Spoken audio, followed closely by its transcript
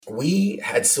We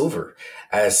had silver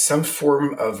as some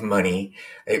form of money.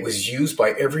 It was used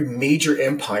by every major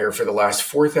empire for the last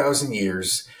 4,000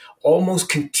 years, almost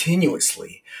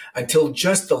continuously, until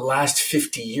just the last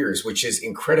 50 years, which is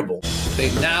incredible.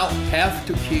 They now have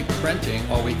to keep printing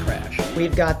or we crash.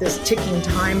 We've got this ticking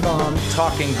time bomb.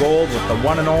 Talking gold with the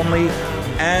one and only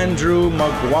Andrew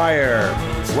Maguire.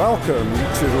 Welcome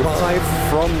to Live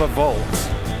from the Vault.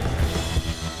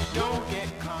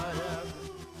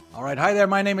 All right, hi there.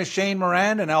 My name is Shane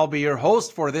Moran, and I'll be your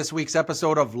host for this week's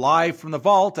episode of Live from the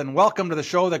Vault. And welcome to the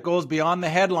show that goes beyond the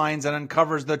headlines and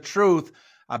uncovers the truth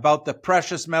about the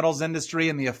precious metals industry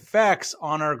and the effects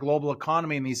on our global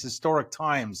economy in these historic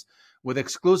times. With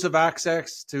exclusive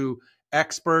access to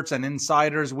experts and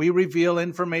insiders, we reveal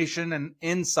information and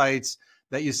insights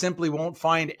that you simply won't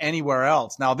find anywhere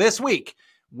else. Now, this week,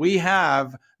 we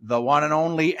have the one and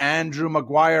only Andrew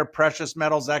Maguire, precious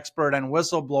metals expert and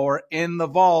whistleblower in the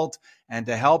vault. And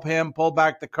to help him pull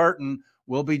back the curtain,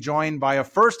 we'll be joined by a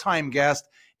first-time guest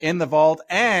in the vault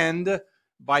and,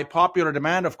 by popular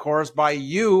demand, of course, by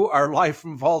you, our Live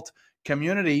from Vault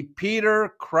community,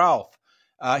 Peter Krauth.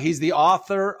 He's the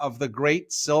author of The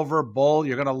Great Silver Bull.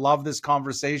 You're going to love this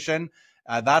conversation.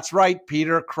 That's right,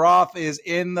 Peter Krauth is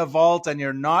in the vault, and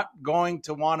you're not going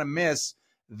to want to miss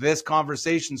this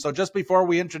conversation. So just before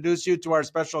we introduce you to our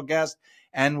special guest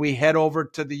and we head over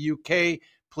to the UK,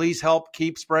 please help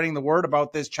keep spreading the word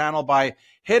about this channel by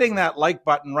hitting that like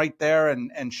button right there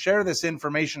and share this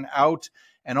information out.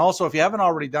 And also, if you haven't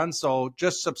already done so,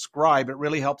 just subscribe. It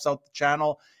really helps out the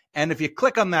channel. And if you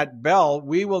click on that bell,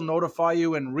 we will notify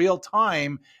you in real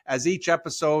time as each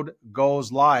episode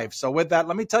goes live. So with that,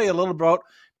 let me tell you a little about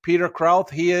Peter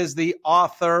Krauth. He is the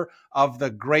author of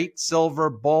The Great Silver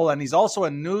Bull, and he's also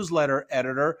a newsletter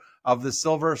editor of the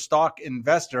Silver Stock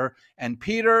Investor. And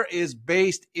Peter is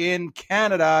based in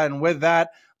Canada. And with that,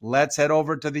 let's head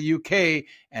over to the UK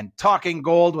and talking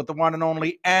gold with the one and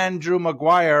only Andrew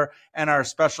Maguire and our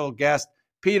special guest,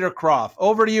 Peter Krauth.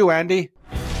 Over to you, Andy.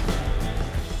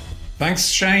 Thanks,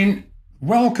 Shane.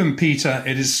 Welcome, Peter.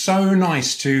 It is so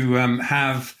nice to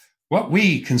have what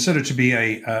we consider to be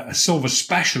a silver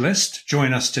specialist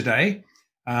join us today.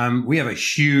 We have a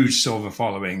huge silver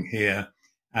following here,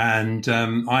 and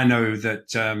I know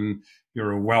that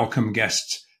you're a welcome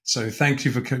guest. So thank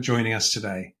you for joining us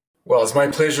today. Well, it's my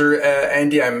pleasure,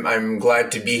 Andy. I'm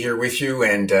glad to be here with you,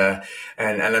 and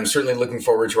I'm certainly looking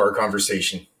forward to our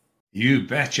conversation. You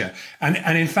betcha. And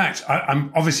in fact,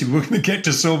 I'm obviously we're going to get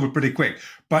to silver pretty quick.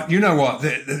 But you know what?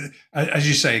 As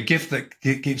you say, a gift that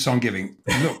keeps on giving.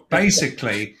 Look,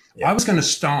 basically, yeah. I was going to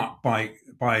start by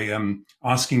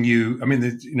asking you. I mean,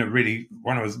 really,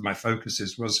 one of my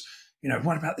focuses was,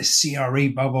 what about this CRE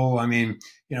bubble? I mean,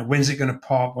 when's it going to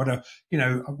pop? What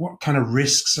kind of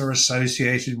risks are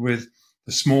associated with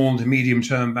the small to medium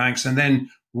term banks? And then,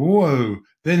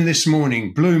 then this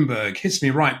morning, Bloomberg hits me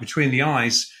right between the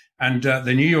eyes. And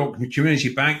the New York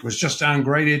Community Bank was just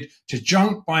downgraded to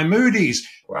junk by Moody's.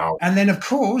 Wow. And then, of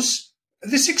course,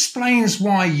 this explains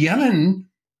why Yellen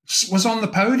was on the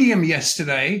podium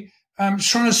yesterday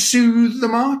trying to soothe the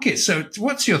market. So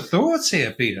what's your thoughts here,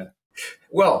 Peter?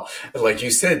 Well, like you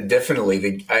said,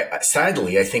 definitely.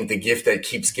 Sadly, I think the gift that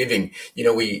keeps giving,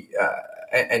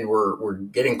 and we're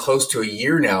getting close to a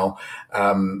year now.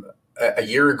 A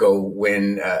year ago,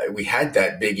 when we had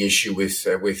that big issue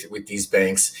with these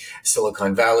banks,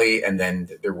 Silicon Valley, and then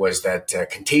there was that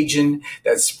contagion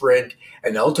that spread,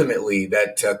 and ultimately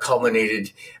that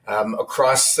culminated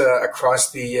across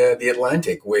the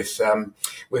Atlantic with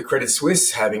Credit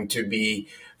Suisse having to be,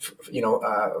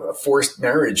 a forced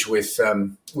marriage with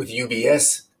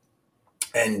UBS,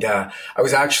 and I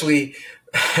was actually.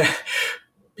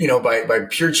 By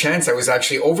pure chance, I was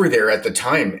actually over there at the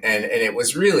time. And it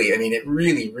was really, it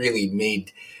really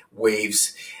made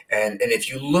waves. And if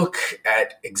you look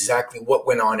at exactly what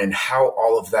went on and how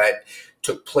all of that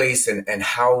took place and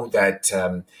how that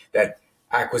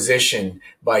acquisition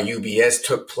by UBS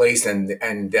took place and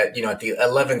that, at the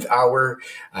 11th hour,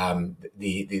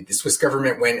 the Swiss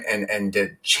government went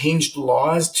and changed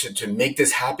laws to make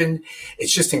this happen.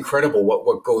 It's just incredible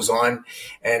what goes on.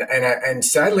 And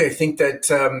sadly, I think that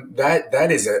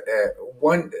that is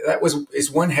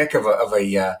one heck of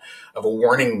a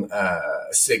warning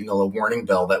signal, a warning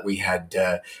bell that we had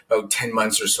about 10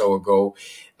 months or so ago.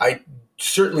 I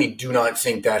certainly do not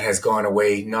think that has gone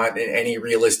away, not in any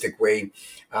realistic way.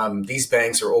 These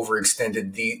banks are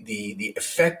overextended. The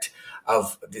effect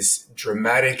of this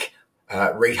dramatic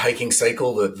rate hiking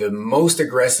cycle, the most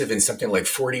aggressive in something like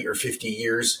 40 or 50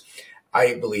 years,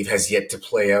 I believe has yet to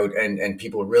play out. And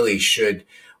people really should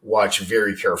watch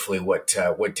very carefully what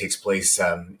takes place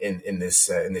in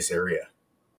this area.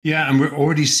 Yeah, and we're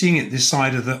already seeing it this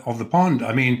side of the pond.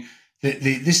 I mean,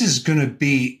 this is going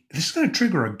to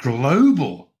trigger a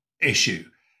global issue.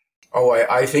 Oh,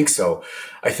 I think so.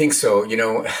 I think so.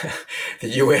 The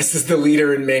U.S. is the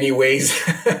leader in many ways,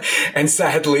 and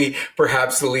sadly,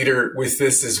 perhaps the leader with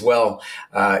this as well.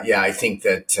 Yeah, I think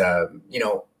that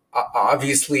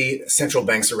obviously, central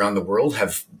banks around the world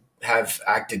have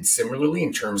acted similarly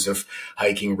in terms of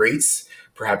hiking rates,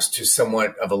 perhaps to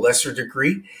somewhat of a lesser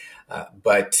degree.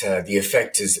 But the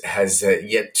effect has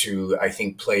yet to, I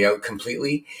think, play out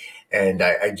completely. And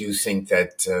I do think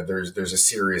that there's a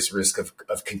serious risk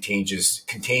of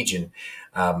contagion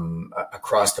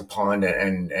across the pond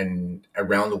and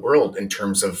around the world in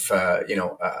terms of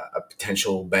a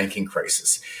potential banking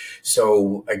crisis.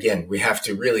 So again, we have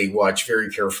to really watch very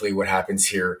carefully what happens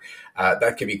here.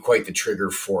 That could be quite the trigger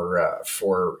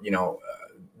for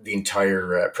the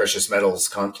entire precious metals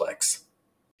complex.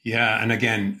 Yeah, and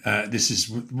again, this is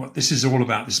what this is all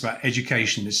about. This is about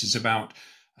education. This is about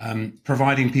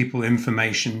providing people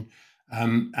information,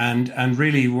 and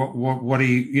really, what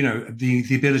are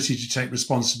the ability to take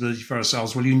responsibility for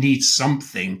ourselves. Well, you need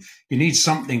something. You need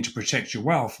something to protect your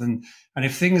wealth, and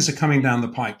if things are coming down the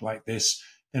pipe like this,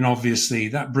 then obviously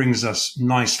that brings us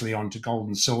nicely onto gold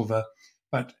and silver.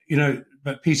 But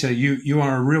Peter, you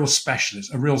are a real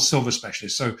specialist, a real silver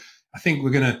specialist. So I think we're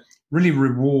going to really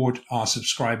reward our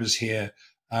subscribers here.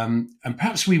 And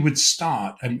perhaps we would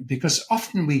start, and because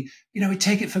often we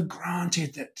take it for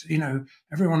granted that,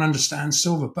 everyone understands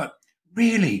silver, but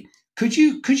really, could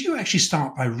you actually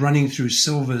start by running through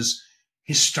silver's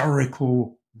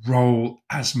historical role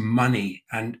as money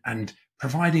and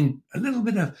providing a little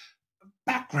bit of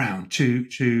background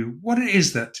to what it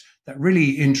is that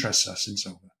really interests us in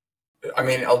silver? I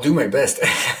mean, I'll do my best.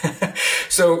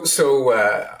 So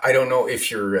I don't know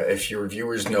if your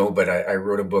viewers know, but I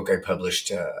wrote a book I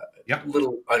published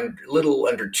little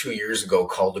under 2 years ago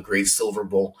called The Great Silver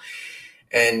Bull.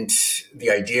 And the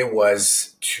idea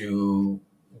was to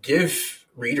give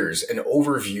readers an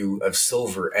overview of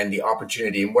silver and the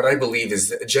opportunity, and what I believe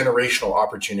is a generational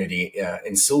opportunity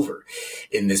in silver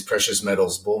in this precious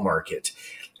metals bull market.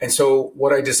 And so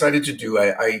what I decided to do,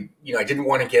 I didn't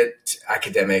want to get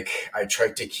academic. I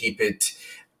tried to keep it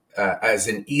as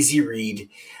an easy read,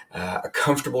 a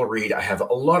comfortable read. I have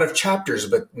a lot of chapters,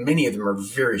 but many of them are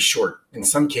very short. In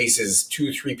some cases,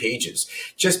 2-3 pages,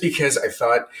 just because I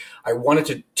thought I wanted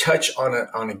to touch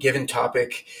on a given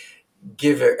topic,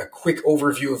 give a quick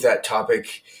overview of that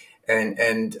topic,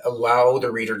 and allow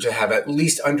the reader to have at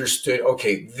least understood,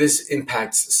 okay, this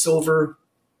impacts silver,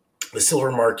 the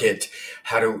silver market,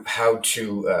 how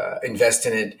to invest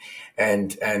in it,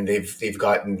 and they've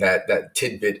gotten that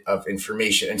tidbit of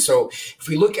information. And so, if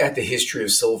we look at the history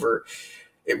of silver,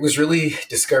 it was really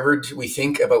discovered, we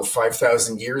think, about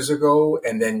 5,000 years ago,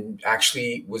 and then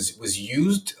actually was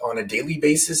used on a daily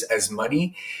basis as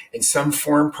money in some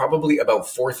form, probably about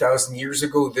 4,000 years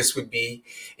ago. This would be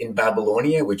in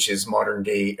Babylonia, which is modern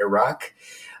day Iraq.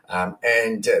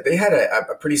 And they had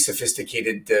a pretty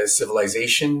sophisticated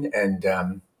civilization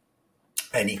and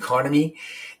economy.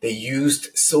 They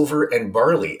used silver and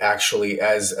barley actually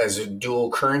as a dual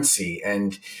currency.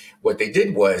 And what they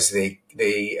did was they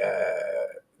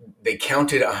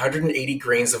counted 180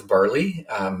 grains of barley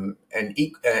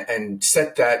and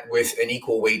set that with an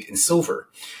equal weight in silver.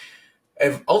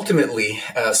 Ultimately,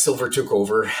 silver took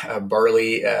over.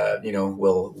 Barley,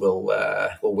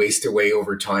 will waste away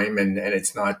over time, and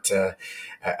it's not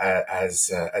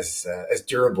as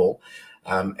durable.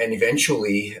 And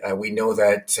eventually, we know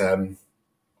that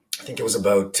I think it was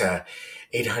about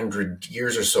 800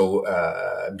 years or so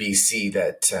BC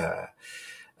that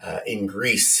in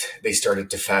Greece they started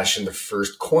to fashion the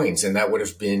first coins, and that would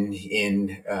have been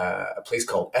in a place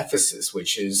called Ephesus,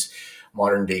 which is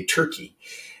modern day Turkey.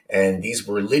 And these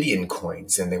were Lydian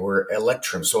coins, and they were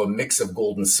electrum, so a mix of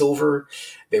gold and silver.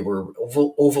 They were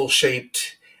oval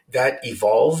shaped. That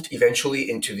evolved eventually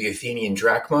into the Athenian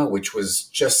drachma, which was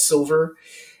just silver.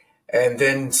 And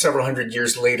then several hundred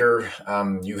years later,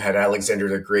 you had Alexander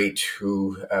the Great,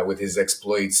 who, with his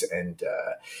exploits and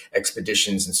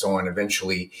expeditions and so on,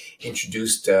 eventually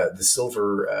introduced the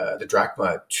silver, the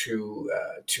drachma, to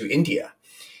India.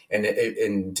 And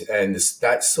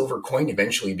that silver coin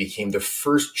eventually became the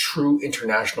first true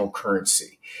international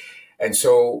currency. And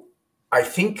so I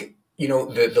think,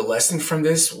 the lesson from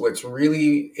this, what's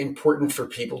really important for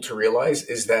people to realize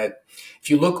is that if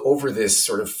you look over this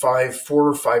sort of 4,000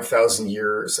 or 5,000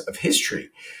 years of history,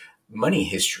 money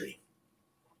history,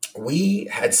 we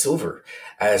had silver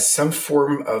as some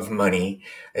form of money.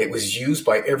 It was used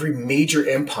by every major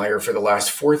empire for the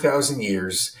last 4,000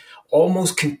 years.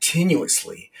 almost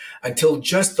continuously until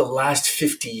just the last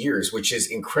 50 years, which is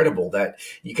incredible that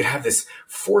you could have this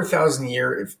 4,000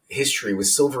 year history with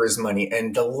silver as money.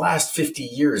 And the last 50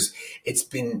 years, it's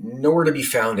been nowhere to be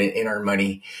found in our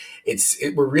money.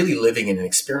 We're really living in an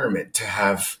experiment to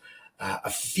have a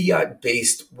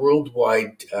fiat-based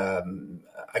worldwide,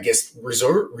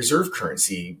 reserve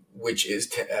currency, which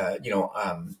is,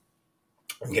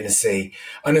 I'm going to say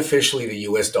unofficially the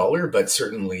US dollar, but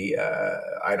certainly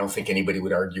I don't think anybody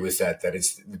would argue with that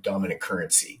it's the dominant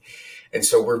currency. And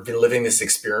so we've been living this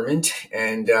experiment,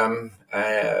 and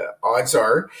odds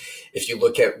are, if you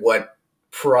look at what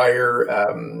prior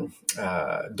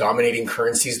dominating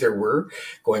currencies there were,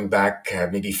 going back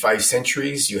maybe 5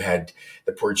 centuries, you had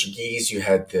the Portuguese, you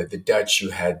had the Dutch, you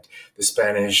had the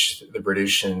Spanish, the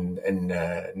British, and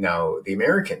now the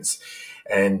Americans.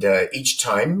 And each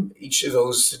of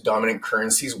those dominant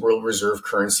currencies, world reserve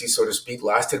currencies, so to speak,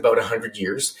 lasted about 100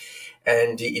 years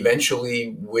and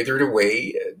eventually withered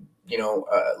away,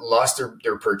 lost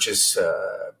their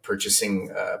purchasing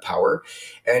power,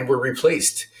 and were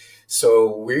replaced.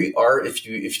 So we are, if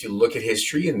you look at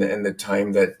history and the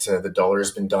time that the dollar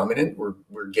has been dominant,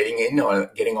 we're getting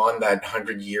on that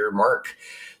 100-year mark.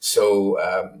 So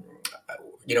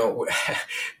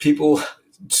people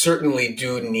certainly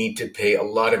do need to pay a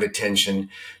lot of attention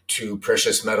to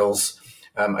precious metals.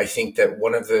 I think that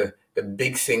one of the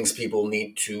big things people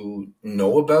need to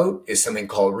know about is something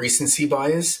called recency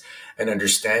bias, and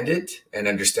understand it and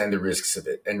understand the risks of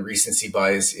it. And recency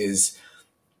bias is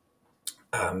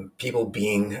people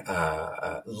being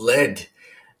led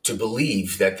to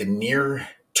believe that the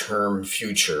near-term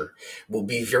future will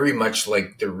be very much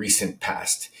like the recent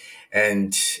past.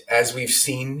 And as we've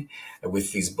seen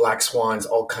with these black swans,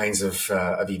 all kinds of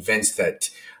events that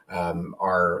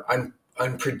are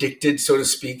unpredicted, so to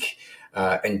speak,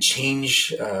 and change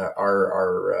the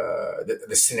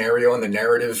scenario and the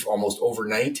narrative almost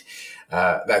overnight,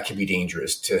 that can be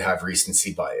dangerous to have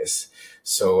recency bias.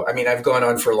 So, I mean, I've gone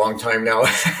on for a long time now,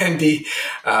 and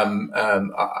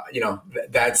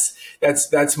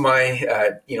that's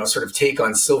my sort of take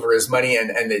on silver as money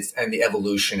and the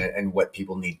evolution and what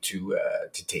people need to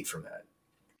take from that.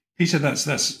 Peter,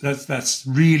 that's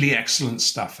really excellent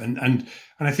stuff, and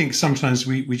I think sometimes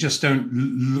we just don't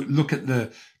look at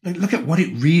what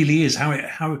it really is,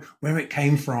 where it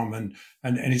came from, and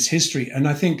its history. And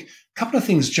I think a couple of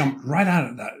things jumped right out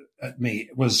of that at me.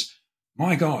 It was,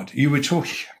 my God, you were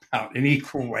talking about an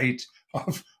equal weight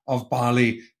of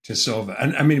barley to silver,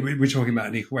 and I mean we're talking about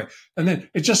an equal weight, and then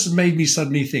it just made me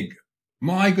suddenly think,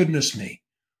 my goodness me,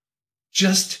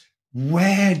 just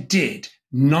where did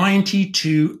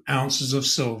 92 ounces of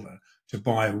silver to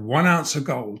buy 1 ounce of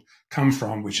gold come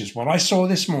from, which is what I saw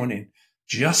this morning,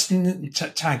 just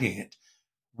tagging it.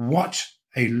 What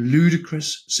a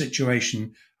ludicrous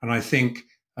situation. And I think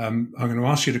I'm going to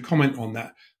ask you to comment on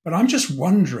that. But I'm just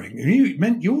wondering,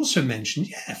 you also mentioned,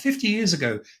 50 years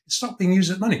ago, it stopped being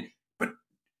used as money. But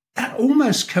that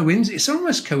it's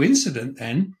almost coincident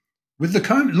then with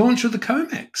the launch of the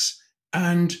COMEX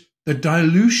and the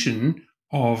dilution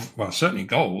of, well, certainly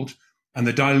gold, and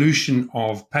the dilution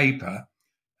of paper,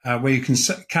 where you can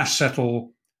cash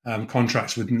settle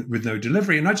contracts with no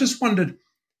delivery. And I just wondered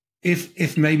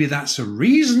if maybe that's a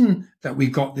reason that we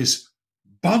got this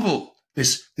bubble,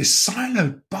 this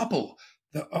siloed bubble,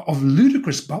 of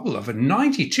ludicrous bubble of a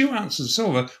 92 ounces of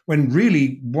silver, when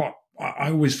really what I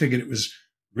always figured it was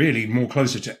really more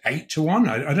closer to 8-1.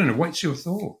 I don't know. What's your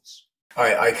thoughts?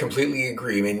 I completely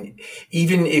agree. I mean,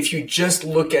 even if you just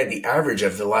look at the average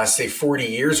of the last, say, 40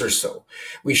 years or so,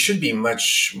 we should be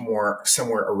much more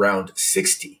somewhere around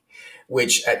 60,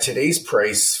 which at today's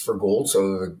price for gold,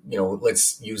 so,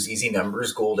 let's use easy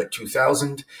numbers, gold at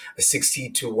 2,000, a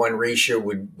 60-1 ratio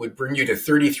would bring you to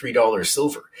 $33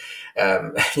 silver.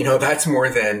 That's more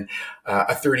than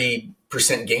a 30%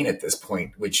 gain at this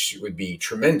point, which would be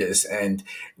tremendous and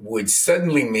would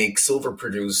suddenly make silver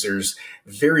producers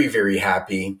very, very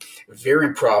happy,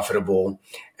 very profitable,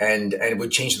 and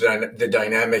would change the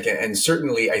dynamic. And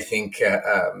certainly, I think,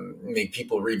 make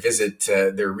people revisit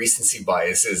their recency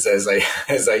biases, as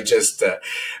I just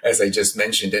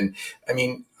mentioned. And I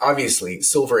mean, obviously,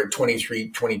 silver at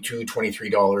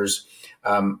 $23,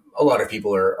 a lot of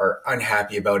people are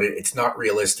unhappy about it. It's not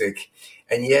realistic.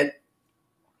 And yet,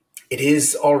 it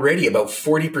is already about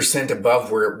 40%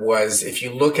 above where it was. If you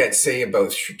look at, say,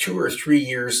 about 2 or 3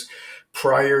 years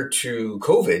prior to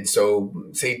COVID, so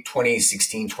say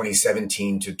 2016,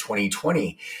 2017 to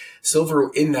 2020,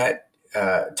 silver in that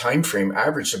time frame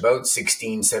averaged about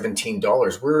 $16,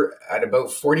 $17. We're at about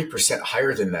 40%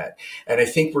 higher than that. And I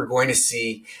think we're going to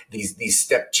see these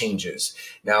step changes.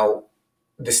 Now,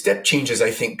 the step changes,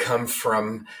 I think, come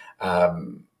from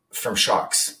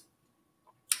shocks.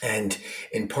 And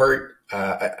in part,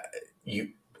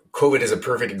 COVID is a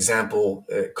perfect example.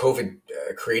 COVID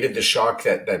created the shock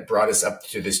that brought us up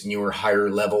to this newer, higher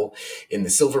level in the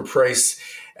silver price.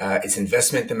 It's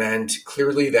investment demand,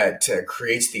 clearly, that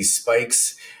creates these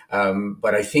spikes.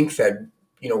 But I think that,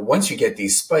 once you get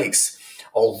these spikes,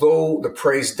 although the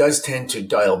price does tend to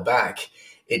dial back,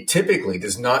 it typically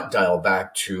does not dial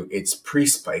back to its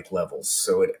pre-spike levels.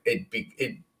 So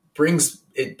it brings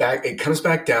it back, it comes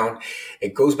back down,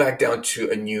 it goes back down to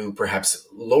a new, perhaps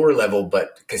lower level,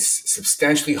 but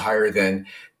substantially higher than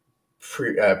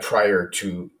prior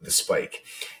to the spike.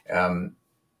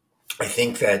 I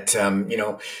think that,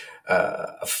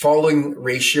 a falling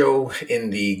ratio in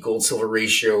the gold-silver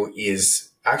ratio is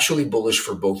actually bullish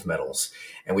for both metals.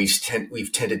 And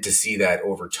we've tended to see that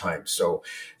over time. So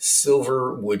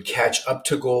silver would catch up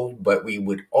to gold, but we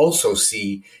would also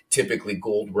see typically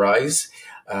gold rise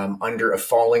under a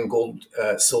falling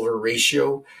gold-silver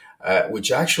ratio,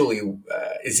 which actually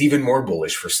is even more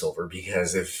bullish for silver,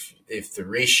 because if the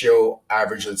ratio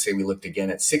average, let's say we looked again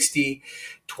at 60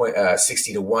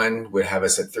 to 1 would have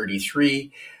us at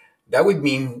 33, that would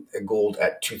mean gold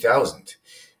at 2,000.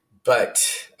 But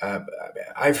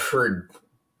I've heard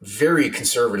very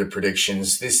conservative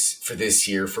predictions for this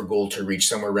year for gold to reach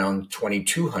somewhere around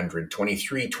 2,200,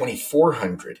 23,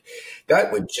 2,400.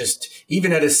 That would just,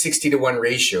 even at a 60 to 1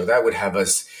 ratio, that would have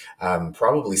us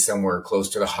probably somewhere close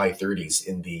to the high 30s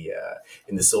in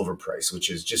the silver price, which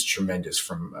is just tremendous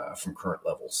from current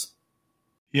levels.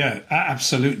 Yeah,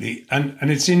 absolutely. And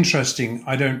it's interesting.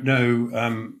 I don't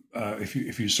know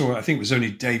if you saw, I think it was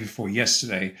only day before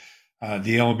yesterday,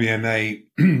 the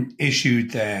LBMA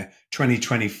issued their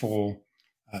 2024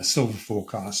 silver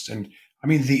forecast, and I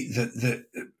mean the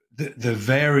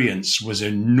variance was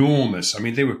enormous. I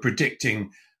mean, they were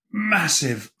predicting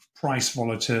massive price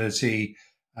volatility.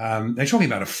 They're talking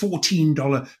about a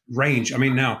 $14 range. I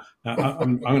mean, now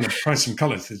I'm going to price some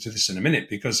color to this in a minute,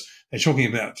 because they're talking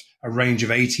about a range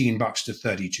of $18 to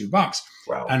 $32.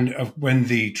 Wow! And when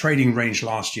the trading range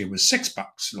last year was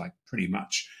 $6, like pretty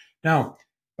much now.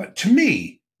 But to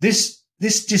me, this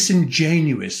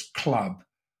disingenuous club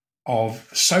of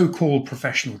so-called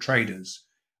professional traders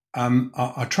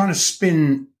are trying to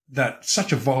spin that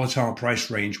such a volatile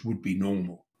price range would be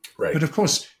normal. Right. But of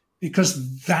course,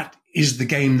 because that is the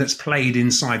game that's played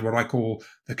inside what I call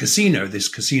the casino, this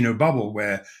casino bubble,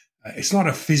 where it's not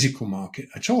a physical market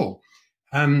at all.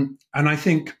 And I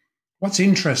think what's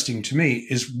interesting to me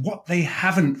is what they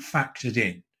haven't factored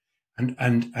in,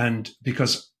 and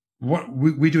because what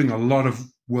we're doing a lot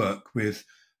of work with,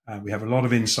 we have a lot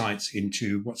of insights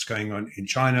into what's going on in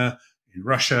China, in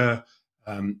Russia,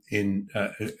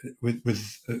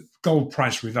 with gold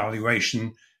price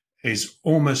revaluation is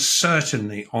almost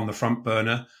certainly on the front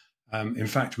burner. In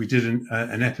fact, we did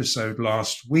an episode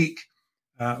last week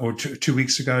or 2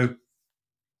 weeks ago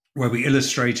where we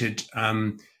illustrated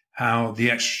how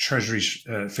the ex-Treasury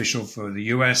official for the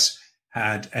US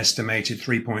had estimated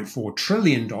 $3.4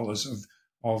 trillion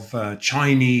of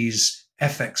Chinese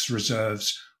FX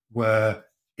reserves were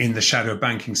in the shadow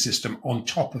banking system on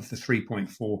top of the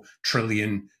 3.4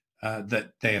 trillion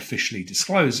that they officially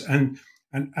disclose. And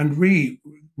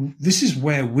this is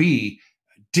where we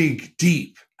dig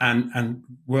deep and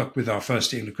work with our first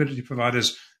tier liquidity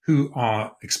providers who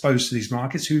are exposed to these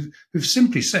markets, who've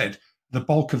simply said the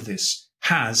bulk of this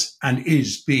has and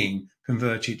is being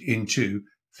converted into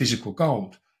physical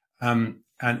gold.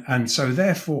 And so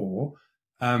therefore,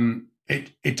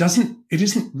 it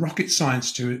isn't rocket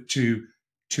science to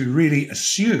really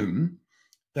assume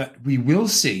that we will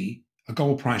see a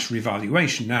gold price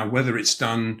revaluation. Now, whether it's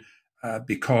done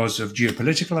because of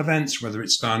geopolitical events, whether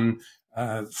it's done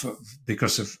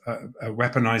because of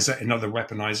another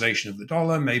weaponization of the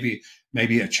dollar, maybe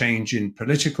a change in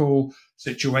political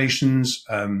situations,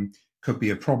 could be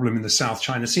a problem in the South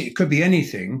China Sea. It could be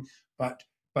anything, but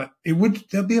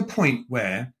there'll be a point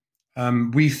where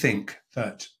we think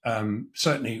that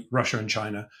certainly Russia and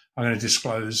China are going to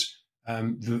disclose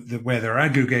where they're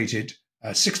aggregated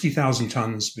 60,000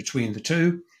 tons between the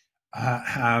two,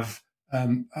 are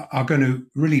going to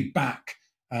really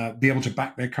be able to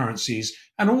back their currencies,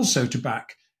 and also to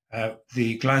back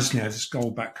the Glasnev's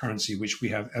gold-backed currency, which we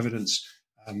have evidence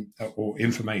or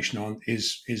information on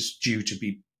is due to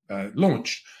be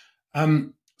launched.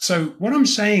 So what I'm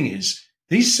saying is,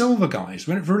 these silver guys,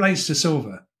 when it relates to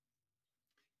silver,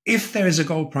 if there is a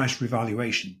gold price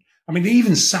revaluation, I mean,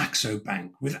 even Saxo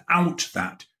Bank, without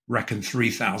that, reckon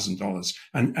 $3,000.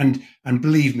 And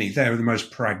believe me, they're the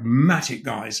most pragmatic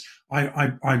guys.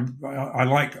 I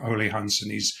like Ole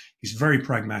Hansen. He's very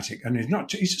pragmatic, and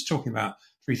he's just talking about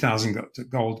 3,000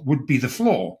 gold would be the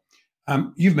floor.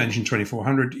 You've mentioned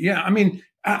 2,400. Yeah, I mean,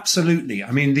 absolutely.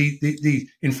 I mean,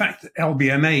 in fact,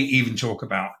 LBMA even talk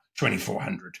about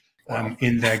 2,400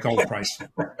 in their gold price.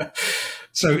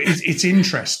 So it's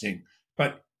interesting.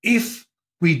 But if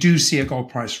we do see a gold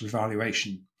price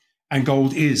revaluation and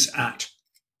gold is at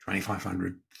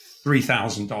 $2,500,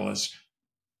 $3,000,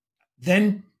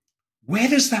 then where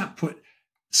does that put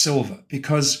silver?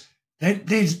 Because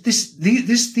there's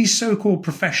these so-called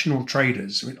professional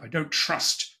traders, which I don't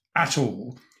trust at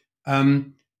all,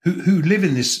 who live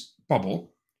in this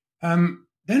bubble. They're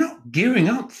not gearing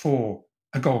up for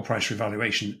a gold price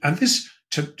revaluation, and this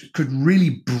could really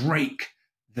break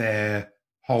their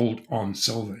hold on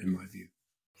silver, in my view.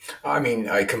 I mean,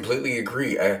 I completely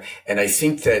agree. And I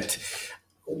think that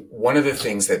one of the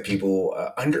things that people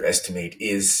underestimate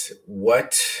is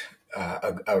what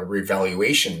a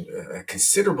revaluation, a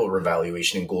considerable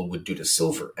revaluation in gold would do to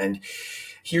silver. And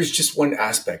here's just one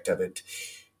aspect of it.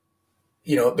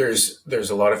 You know, there's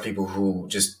a lot of people who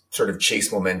just sort of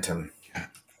chase momentum.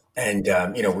 And,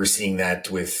 we're seeing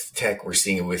that with tech. We're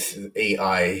seeing it with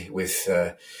AI, with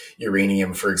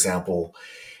uranium, for example.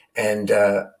 And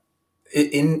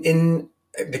in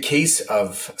the case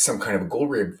of some kind of a gold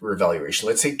revaluation,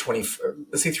 let's say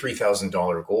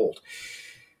 $3,000 gold,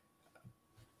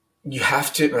 you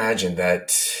have to imagine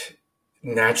that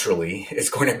naturally it's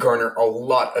going to garner a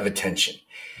lot of attention.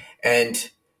 And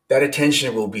that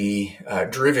attention will be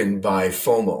driven by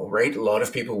FOMO, right? A lot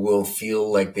of people will feel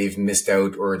like they've missed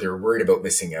out or they're worried about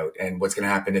missing out. And what's going to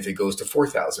happen if it goes to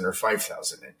 4,000 or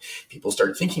 5,000? And people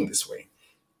start thinking this way.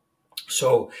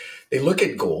 So they look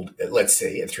at gold, let's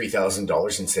say at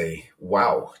 $3,000 and say,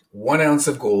 wow, 1 ounce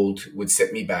of gold would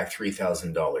set me back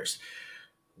 $3,000.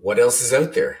 What else is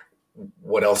out there?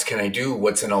 What else can I do?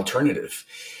 What's an alternative?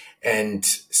 And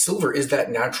silver is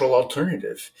that natural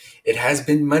alternative. It has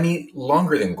been money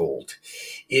longer than gold.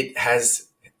 It has,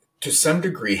 to some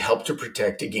degree, helped to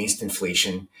protect against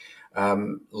inflation,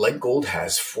 like gold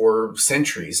has for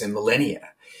centuries and millennia.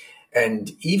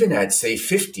 And even at, say,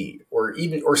 $50 or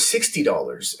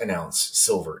 $60 an ounce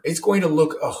silver, it's going to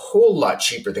look a whole lot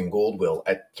cheaper than gold will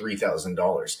at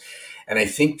 $3,000. And I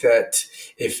think that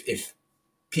if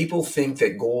people think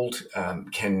that gold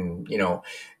can,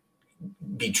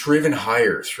 be driven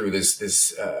higher through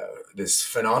this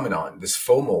phenomenon, this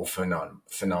FOMO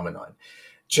phenomenon,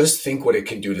 just think what it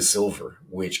can do to silver,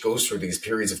 which goes through these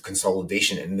periods of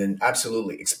consolidation and then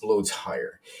absolutely explodes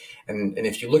higher. And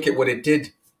if you look at what it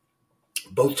did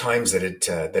both times that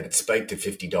it spiked to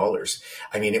 $50,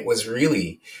 I mean, it was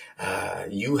really,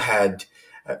 you had,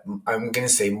 I'm going to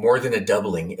say, more than a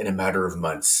doubling in a matter of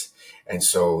months. And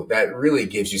so that really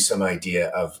gives you some idea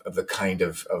of the kind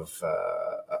of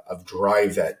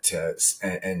drive that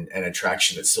and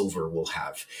attraction that silver will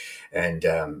have. And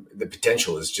the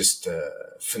potential is just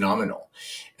phenomenal.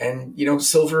 And,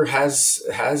 silver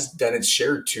has done its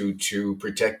share to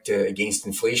protect against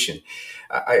inflation.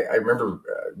 I remember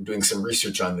doing some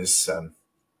research on this a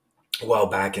while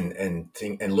back and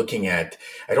looking at,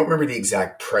 I don't remember the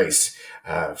exact price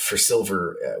for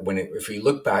silver. If we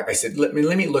look back, I said, let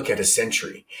me look at a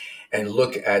century and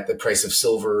look at the price of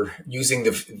silver using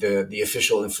the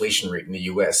official inflation rate in the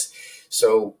US.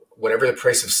 So whatever the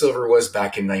price of silver was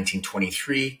back in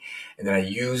 1923, and then I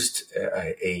used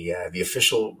the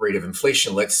official rate of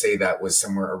inflation. Let's say that was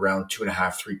somewhere around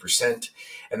 2.5–3%,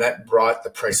 and that brought the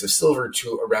price of silver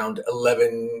to around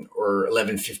 11 or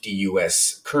 11.50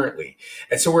 US currently.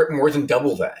 And so we're at more than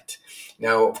double that.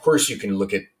 Now, of course, you can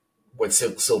look at what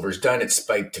silver's done. It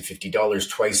spiked to $50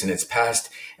 twice in its past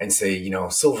and say,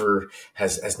 silver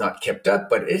has not kept up,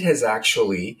 but it has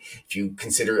actually, if you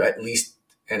consider at least,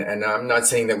 and I'm not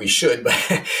saying that we should, but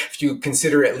if you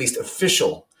consider at least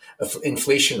official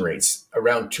inflation rates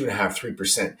around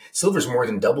 2.5–3%, silver's more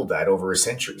than doubled that over a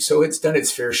century. So it's done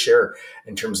its fair share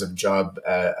in terms of job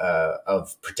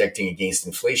of protecting against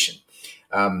inflation.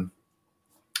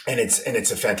 And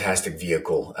it's a fantastic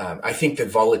vehicle. I think that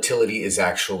volatility is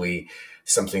actually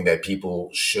something that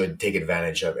people should take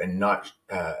advantage of and not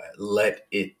let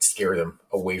it scare them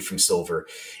away from silver.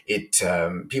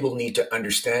 People need to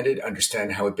understand it,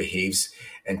 understand how it behaves,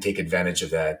 and take advantage of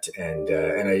that.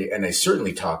 And I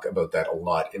certainly talk about that a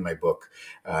lot in my book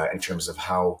in terms of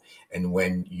how and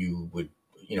when you would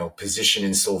position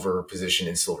in silver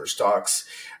stocks,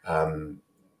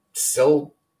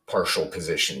 sell partial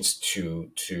positions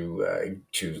to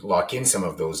lock in some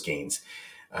of those gains.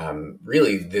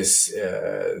 really, this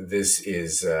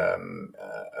is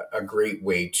a great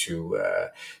way to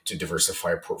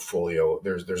diversify a portfolio.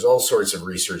 There's all sorts of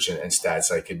research and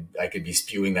stats. I could be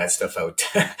spewing that stuff out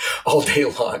all day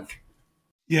long.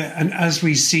 Yeah, and as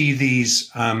we see these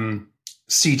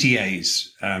CTAs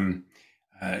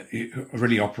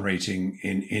really operating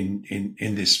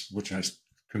in this, which I was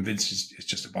convinced is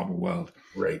just a bubble world,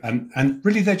 right? And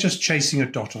really, they're just chasing a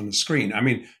dot on the screen. I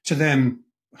mean, to them,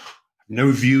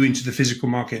 no view into the physical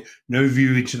market, no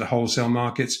view into the wholesale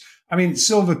markets. I mean,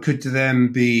 silver could to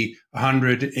them be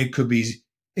 100. It could be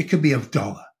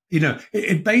 $1.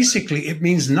 It basically, it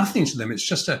means nothing to them. It's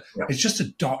just a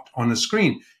dot on a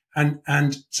screen.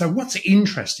 And so what's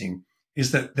interesting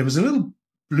is that there was a little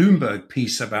Bloomberg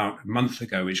piece about a month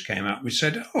ago, which came out, which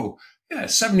said,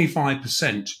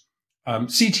 75%,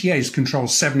 CTAs control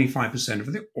 75%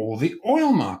 of all the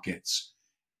oil markets.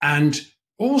 And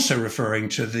also referring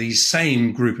to the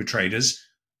same group of traders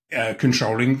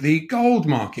controlling the gold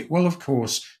market. Well, of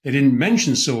course, they didn't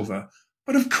mention silver,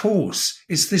 but of course,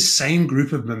 it's this same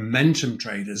group of momentum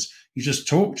traders you just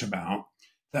talked about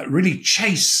that really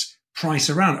chase price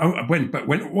around. But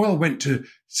when oil went to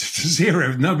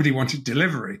zero, nobody wanted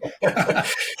delivery.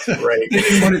 Right. They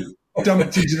didn't want it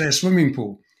dumped into their swimming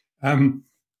pool.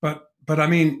 But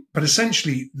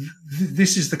essentially,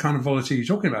 this is the kind of volatility you're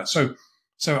talking about. So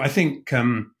I think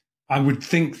I would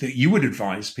think that you would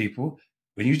advise people,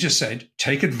 when you just said,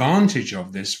 take advantage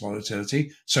of this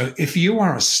volatility. So if you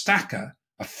are a stacker,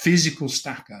 a physical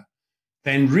stacker,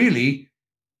 then really,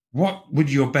 what would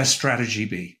your best strategy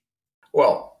be?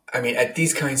 Well, I mean, at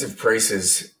these kinds of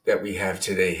prices that we have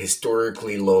today,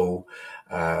 historically low,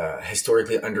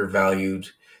 historically undervalued,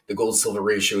 the gold silver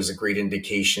ratio is a great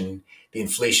indication. The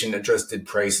inflation adjusted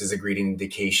price is a great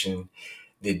indication.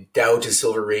 The Dow to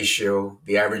silver ratio,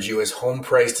 the average U.S. home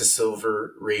price to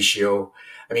silver ratio.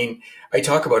 I mean, I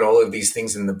talk about all of these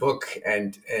things in the book,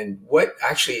 and what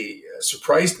actually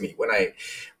surprised me when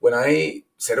I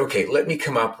said, okay, let me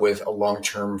come up with a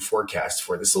long-term forecast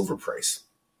for the silver price.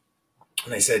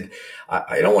 And I said,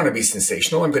 I don't want to be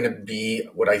sensational. I'm going to be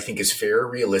what I think is fair,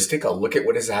 realistic. I'll look at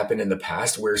what has happened in the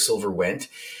past, where silver went.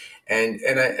 And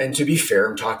to be fair,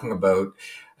 I'm talking about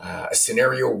a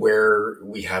scenario where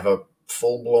we have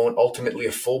ultimately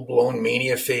a full-blown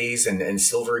mania phase, and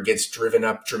silver gets driven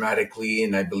up dramatically.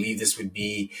 And I believe this would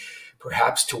be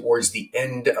perhaps towards the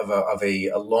end of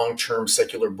a long-term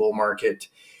secular bull market.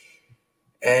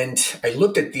 And I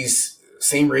looked at these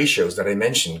same ratios that I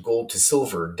mentioned: gold to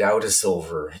silver, Dow to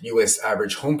silver, U.S.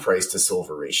 average home price to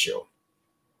silver ratio.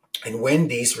 And when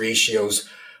these ratios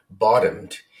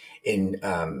bottomed in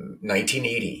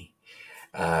 1980,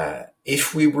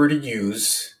 if we were to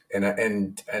use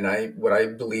what I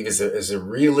believe is a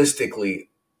realistically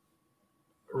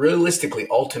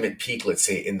ultimate peak, let's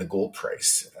say, in the gold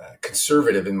price,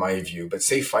 conservative in my view, but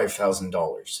say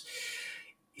 $5,000.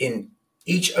 In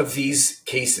each of these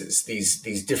cases,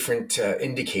 these different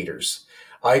indicators,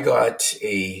 I got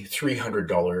a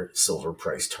 $300 silver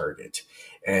price target.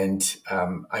 And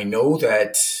I know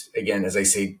that, again, as I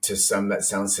say, to some that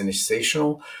sounds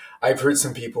sensational. I've heard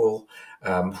some people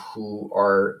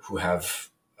who have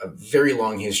a very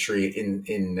long history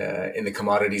in the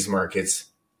commodities markets,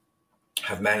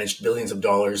 have managed billions of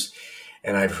dollars,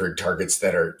 and I've heard targets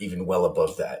that are even well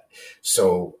above that.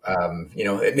 So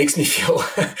it makes me feel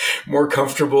more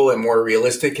comfortable and more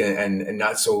realistic, and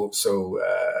not so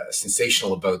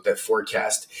sensational about that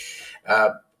forecast.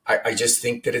 I just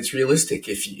think that it's realistic.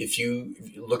 If you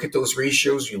look at those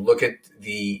ratios, you look at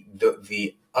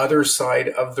the other side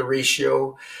of the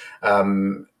ratio.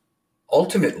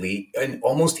 Ultimately, in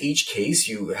almost each case,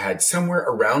 you had somewhere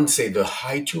around, say, the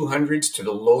high 200s to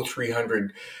the low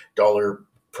 $300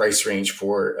 price range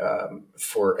for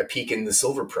a peak in the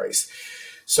silver price.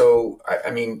 So, I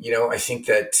think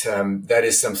that that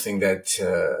is something that,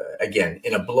 again,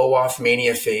 in a blow-off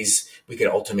mania phase, we could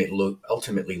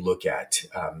ultimately look at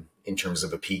in terms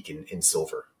of a peak in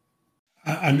silver.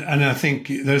 And I think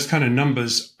those kind of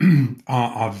numbers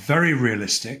are very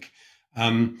realistic.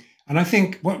 And I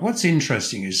think what's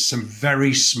interesting is some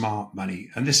very smart money.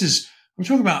 And I'm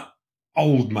talking about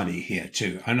old money here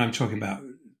too. And I'm talking about,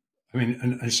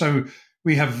 and so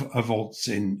we have vaults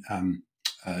in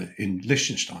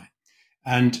Liechtenstein.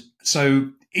 And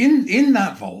so in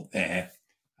that vault there,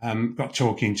 got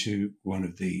talking to one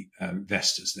of the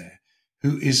investors there,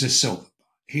 who is a silver.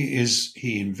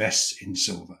 He invests in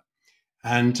silver.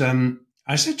 And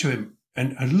I said to him,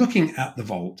 and looking at the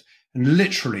vault, and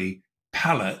literally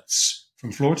pallets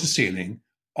from floor to ceiling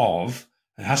it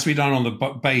has to be done on the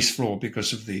base floor because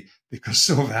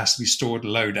silver has to be stored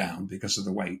low down because of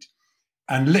the weight.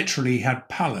 and literally had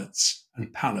pallets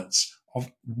and pallets of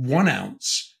 1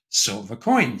 ounce silver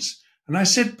coins. And I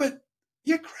said, but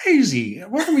you're crazy.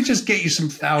 Why don't we just get you some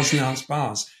 1,000-ounce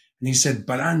bars? And he said,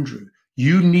 but Andrew,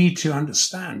 you need to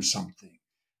understand something.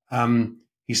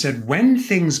 He said, when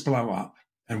things blow up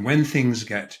and when things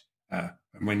get, and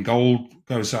when gold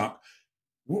goes up,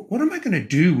 what am I going to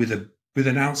do with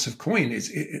an ounce of coin?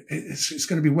 It's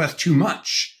going to be worth too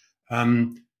much.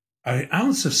 An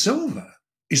ounce of silver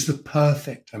is the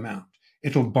perfect amount.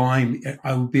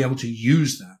 I will be able to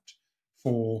use that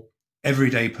for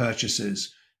everyday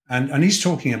purchases. And he's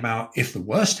talking about if the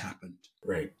worst happened.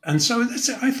 Right. And so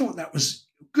I thought that was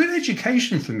good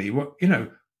education for me.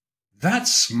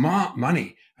 That's smart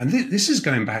money. And this is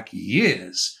going back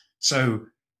years. So,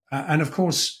 and of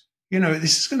course,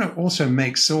 this is going to also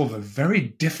make silver very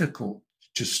difficult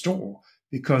to store,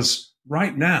 because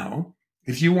right now,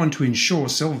 if you want to insure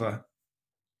silver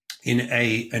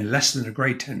in less than a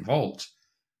grade 10 vault,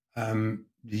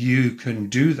 you can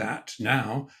do that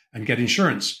now and get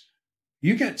insurance.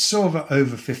 You get silver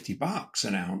over $50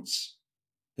 an ounce,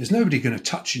 there's nobody going to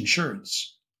touch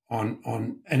insurance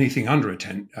on anything under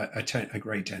a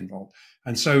grade 10 vault.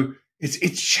 And so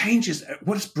it changes.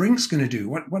 What is Brink's going to do?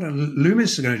 What are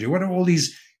Loomis going to do? What are all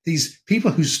these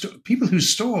people who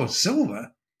store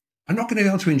silver are not going to be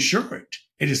able to insure it?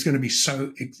 It's going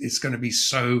to be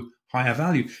so high a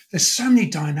value. There's so many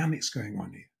dynamics going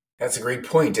on here. That's a great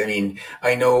point. I mean,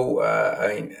 I know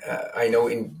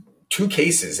in 2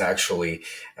 cases, actually,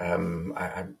 I'm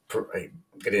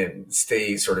going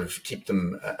to keep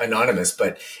them anonymous,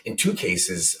 but in 2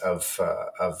 cases of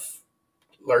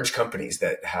large companies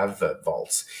that have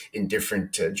vaults in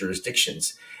different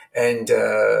jurisdictions. And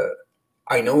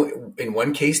I know in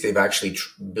one case, they've actually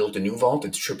built a new vault.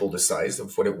 It's triple the size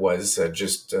of what it was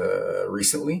just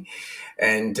recently.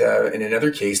 And in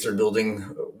another case, they're building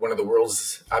one of the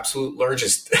world's absolute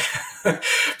largest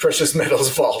precious metals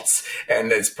vaults.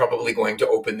 And it's probably going to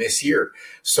open this year.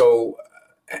 So,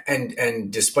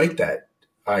 and despite that,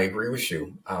 I agree with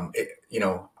you.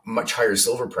 Much higher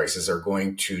silver prices are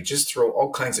going to just throw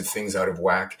all kinds of things out of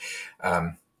whack.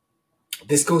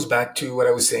 This goes back to what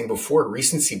I was saying before,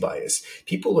 recency bias.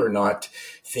 People are not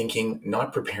thinking,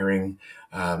 not preparing,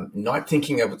 not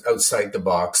thinking outside the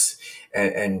box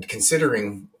and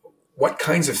considering what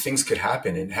kinds of things could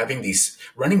happen, and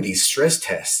running these stress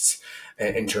tests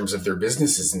in terms of their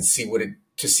businesses and see what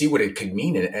it could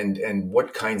mean and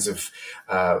what kinds of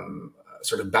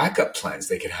sort of backup plans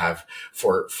they could have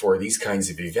for these kinds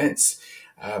of events.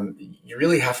 You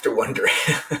really have to wonder,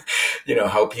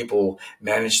 how people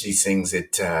manage these things.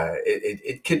 It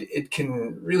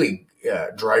can really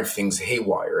drive things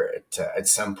haywire at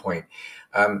some point.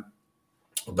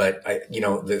 But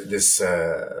this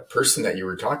person that you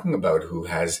were talking about who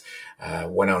has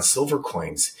 1 ounce silver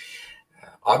coins,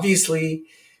 obviously,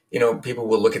 people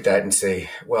will look at that and say,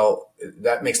 well,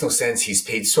 that makes no sense. He's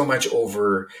paid so much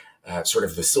over sort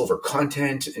of the silver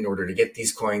content in order to get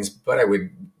these coins. But I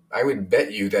would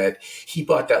bet you that he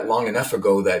bought that long enough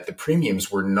ago that the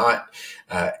premiums were not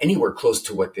anywhere close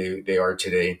to what they are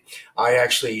today. I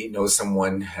actually know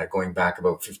someone going back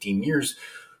about 15 years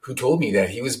who told me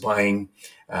that he was buying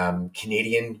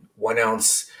Canadian 1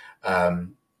 ounce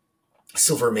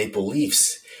silver maple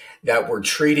leafs that were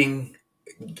trading,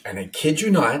 and I kid you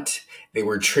not, they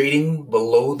were trading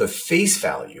below the face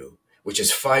value, which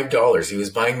is $5. He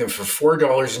was buying them for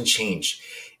 $4 and change.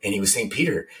 And he was saying,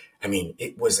 Peter, I mean,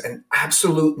 it was an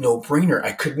absolute no-brainer.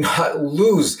 I could not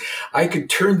lose. I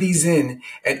could turn these in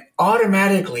and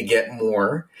automatically get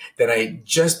more than I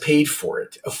just paid for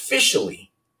it officially.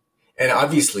 And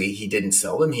obviously he didn't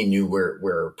sell them. He knew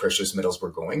where precious metals were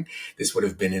going. This would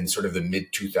have been in sort of the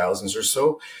mid 2000s or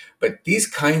so. But these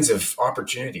kinds of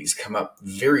opportunities come up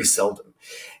very seldom.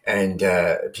 And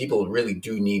people really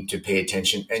do need to pay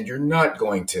attention. And you're not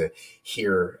going to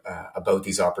hear about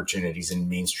these opportunities in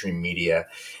mainstream media.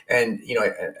 And,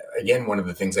 again, one of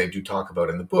the things I do talk about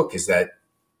in the book is that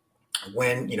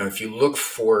when, if you look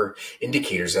for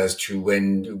indicators as to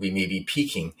when we may be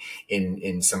peaking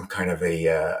in some kind of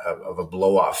a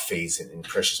blow off phase in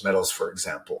precious metals, for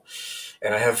example,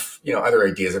 and I have, other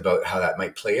ideas about how that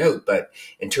might play out. But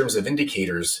in terms of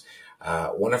indicators,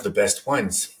 one of the best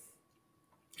ones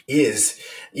is,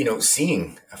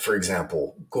 seeing, for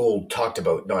example, gold talked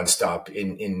about nonstop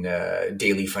in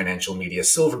daily financial media,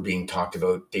 silver being talked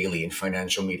about daily in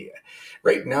financial media.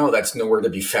 Right now, that's nowhere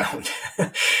to be found.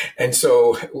 And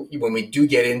so when we do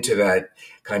get into that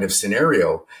kind of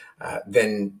scenario,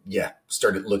 then,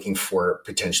 started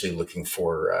potentially looking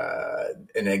for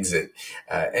an exit.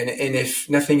 And if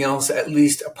nothing else, at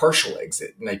least a partial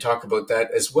exit. And I talk about that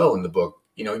as well in the book.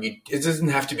 it doesn't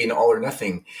have to be an all or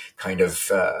nothing kind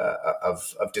of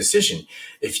decision.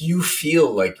 If you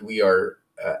feel like we are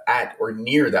at or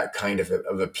near that kind of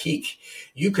a peak,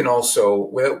 you can also,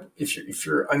 well, if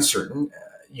you're uncertain,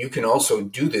 you can also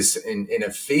do this in a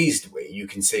phased way. You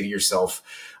can say to yourself,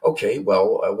 okay,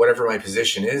 well, whatever my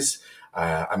position is,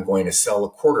 I'm going to sell a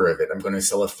quarter of it. I'm going to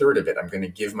sell a third of it. I'm going to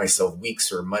give myself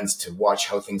weeks or months to watch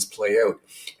how things play out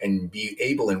and be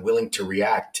able and willing to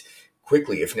react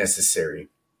quickly if necessary,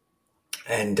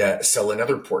 and sell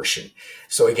another portion.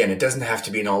 So again, it doesn't have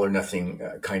to be an all or nothing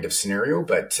kind of scenario,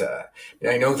 but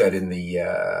I know that in the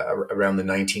around the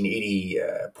 1980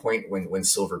 point when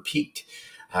silver peaked,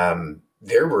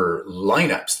 there were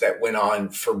lineups that went on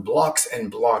for blocks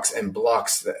and blocks and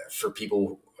blocks for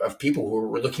people who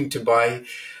were looking to buy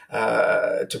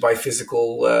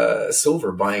physical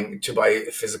silver, to buy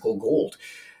physical gold.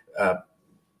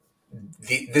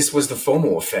 This was the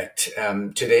FOMO effect.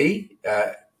 Today,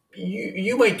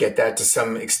 you might get that to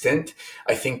some extent.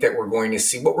 I think that we're going to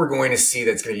see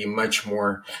that's going to be much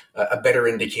more a better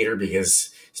indicator,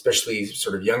 because especially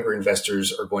sort of younger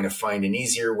investors are going to find an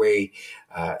easier way,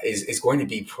 is going to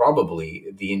be probably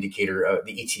the indicator,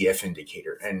 the ETF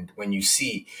indicator. And when you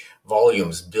see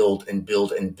volumes build and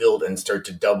build and build and start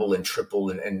to double and triple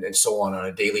and so on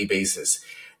a daily basis,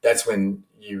 that's when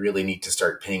you really need to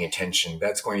start paying attention.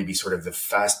 That's going to be sort of the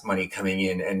fast money coming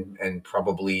in and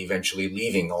probably eventually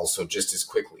leaving also just as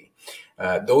quickly.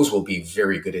 Those will be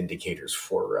very good indicators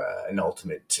for an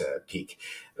ultimate peak.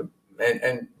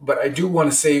 But I do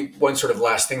want to say one sort of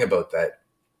last thing about that.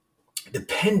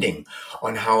 Depending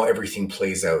on how everything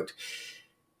plays out,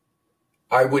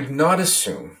 I would not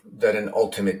assume that an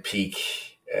ultimate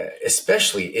peak,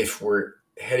 especially if we're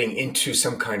heading into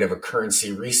some kind of a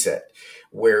currency reset,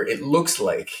 where it looks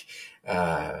like,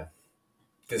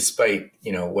 despite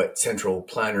what central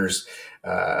planners'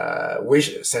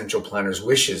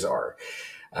 wishes are,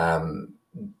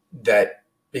 that,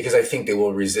 because I think they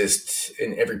will resist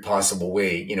in every possible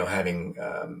way,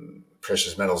 having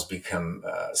precious metals become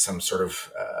some sort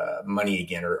of money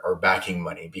again, or backing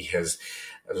money, because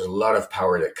there's a lot of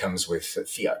power that comes with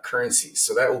fiat currencies.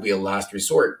 So that will be a last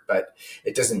resort, but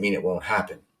it doesn't mean it won't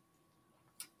happen.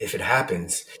 If it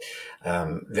happens,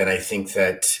 then I think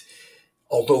that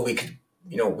although we could,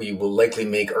 we will likely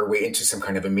make our way into some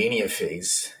kind of a mania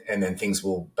phase, and then things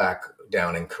will back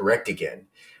down and correct again,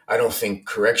 I don't think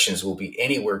corrections will be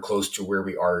anywhere close to where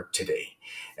we are today.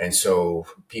 And so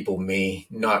people may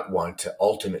not want to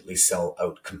ultimately sell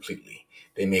out completely.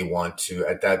 They may want to,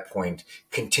 at that point,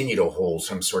 continue to hold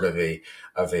some sort of a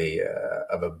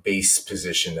base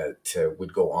position that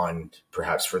would go on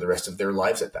perhaps for the rest of their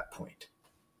lives at that point.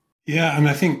 Yeah, and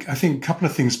I think a couple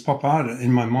of things pop out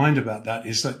in my mind about that.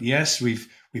 Is that, yes, we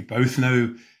both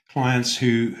know clients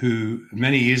who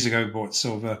many years ago bought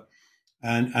silver,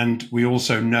 and we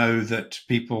also know that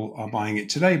people are buying it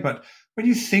today. But when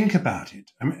you think about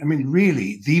it, I mean,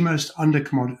 really, the most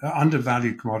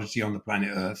undervalued commodity on the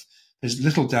planet Earth. There's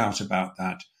little doubt about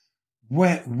that.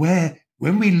 When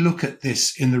we look at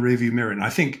this in the rearview mirror, and I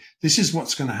think this is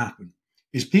what's going to happen,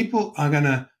 is people are going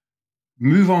to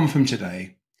move on from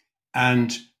today.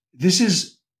 And this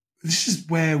is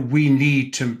where we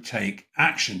need to take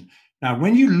action. Now,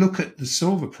 when you look at the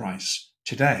silver price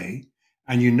today,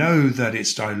 and you know that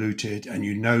it's diluted, and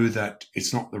you know that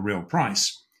it's not the real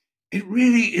price, it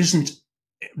really isn't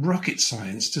rocket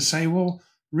science to say, well,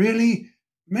 really,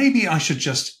 maybe I should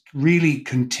just really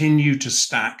continue to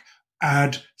stack,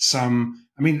 add some.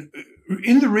 I mean,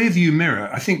 in the rearview mirror,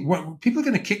 I think what people are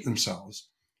going to kick themselves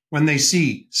when they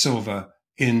see silver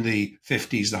in the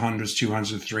 50s, the 100s,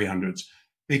 200s, 300s,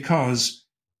 because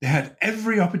they had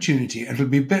every opportunity. And it'll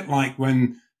be a bit like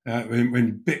when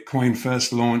Bitcoin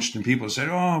first launched and people said,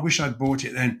 oh, I wish I'd bought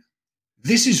it then.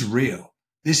 This is real.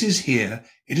 This is here.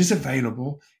 It is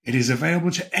available. It is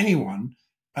available to anyone.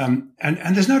 And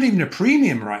there's not even a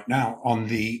premium right now on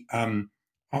the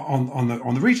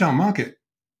retail market.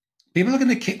 People are going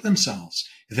to kick themselves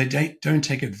if they don't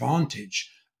take advantage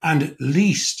and at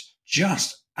least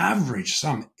just average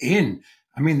some in.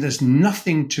 I mean, there's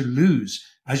nothing to lose.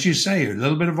 As you say, a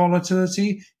little bit of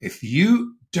volatility. If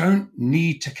you don't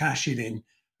need to cash it in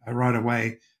right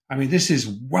away, I mean, this is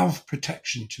wealth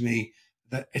protection to me,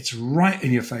 that it's right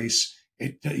in your face.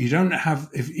 You don't have,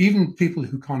 if even people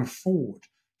who can't afford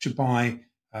to buy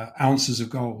ounces of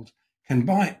gold can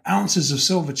buy ounces of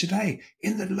silver today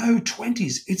in the low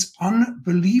 20s. It's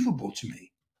unbelievable to me.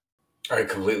 I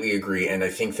completely agree. And I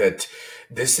think that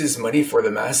this is money for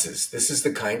the masses. This is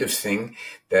the kind of thing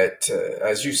that,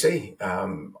 as you say,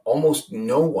 almost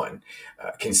no one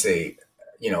can say,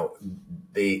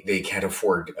 they can't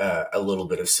afford a little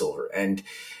bit of silver. And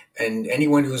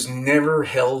anyone who's never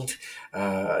held,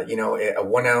 a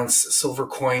 1 ounce silver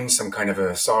coin, some kind of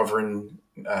a sovereign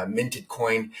minted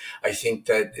coin, I think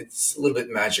that it's a little bit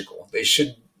magical. They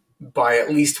should buy at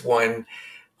least one,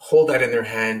 hold that in their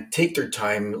hand, take their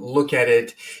time, look at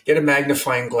it, get a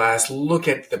magnifying glass, look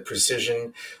at the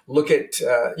precision, look at,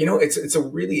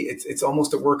 it's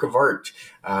almost a work of art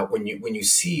when you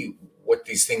see what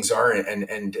these things are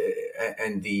and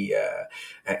the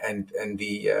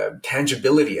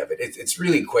tangibility of it. It's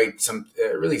really quite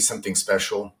really something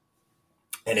special,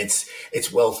 and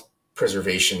it's wealth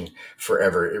preservation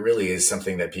forever. It really is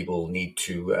something that people need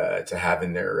to have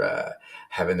in their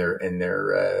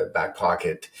back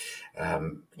pocket.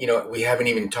 We haven't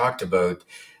even talked about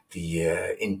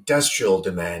the industrial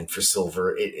demand for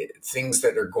silver, things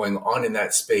that are going on in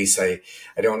that space. I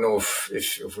don't know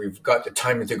if we've got the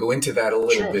time to go into that a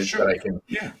little bit, sure. but I can.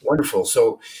 Yeah. Wonderful.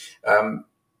 So I'm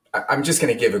just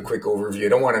going to give a quick overview. I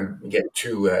don't want to get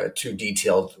too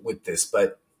detailed with this,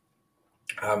 but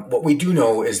what we do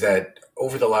know is that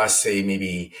over the last, say,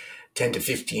 maybe 10 to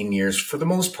 15 years, for the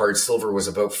most part, silver was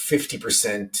about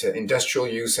 50% industrial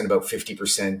use and about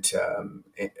 50%,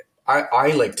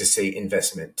 I like to say,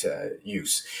 investment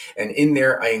use. And in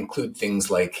there, I include things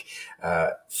like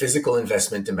physical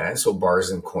investment demand, so bars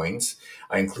and coins.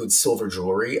 I include silver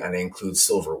jewelry, and I include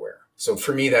silverware. So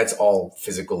for me, that's all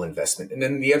physical investment. And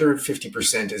then the other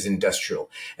 50% is industrial.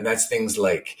 And that's things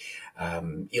like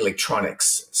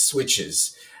electronics,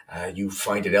 switches. You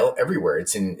find it everywhere.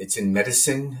 It's in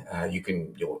medicine.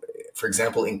 For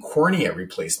example, in cornea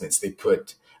replacements, they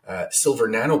put silver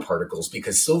nanoparticles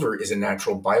because silver is a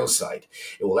natural biocide.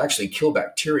 It will actually kill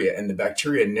bacteria, and the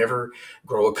bacteria never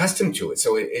grow accustomed to it.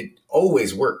 So it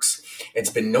always works. It's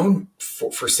been known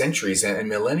for centuries and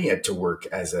millennia to work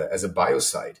as a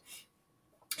biocide.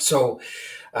 So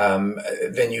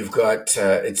then you've got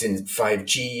it's in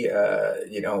 5G,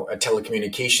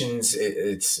 telecommunications.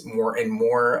 It's more and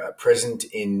more present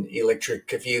in electric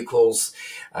vehicles.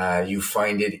 You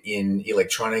find it in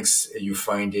electronics. You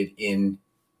find it in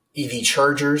EV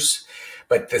chargers.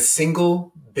 But the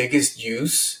single biggest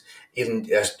use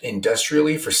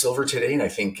industrially for silver today, and I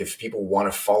think if people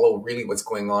want to follow really what's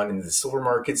going on in the silver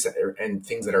markets and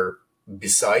things that are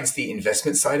besides the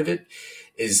investment side of it,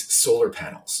 is solar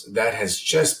panels. That has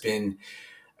just been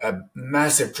a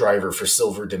massive driver for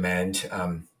silver demand.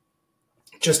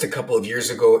 Just a couple of years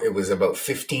ago, it was about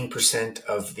 15%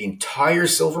 of the entire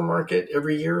silver market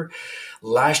every year.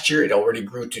 Last year, it already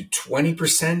grew to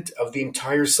 20% of the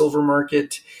entire silver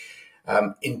market.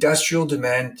 Industrial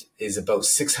demand is about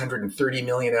 630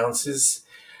 million ounces.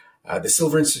 The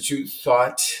Silver Institute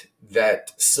thought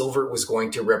that silver was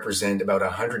going to represent about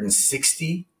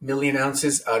 160 million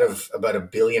ounces out of about 1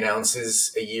 billion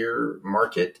ounces a year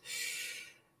market.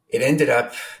 It ended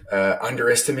up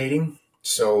underestimating.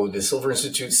 So the Silver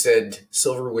Institute said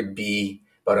silver would be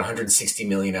about 160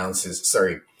 million ounces.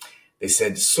 Sorry, they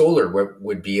said solar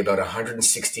would be about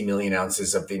 160 million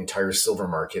ounces of the entire silver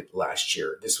market last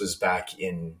year. This was back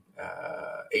in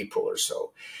April or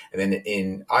so. And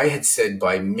then I had said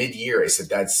by mid-year, I said,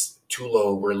 that's too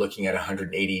low. We're looking at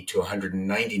 180 to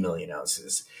 190 million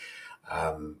ounces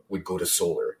would go to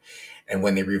solar. And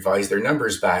when they revised their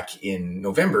numbers back in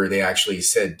November, they actually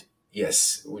said,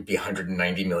 yes, it would be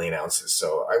 190 million ounces.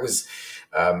 So I was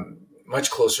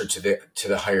much closer to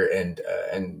the higher end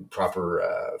and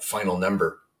proper final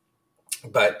number.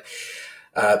 But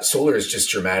solar is just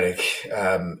dramatic.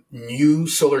 New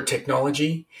solar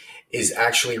technology is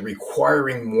actually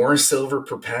requiring more silver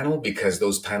per panel because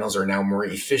those panels are now more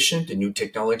efficient. The new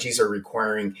technologies are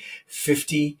requiring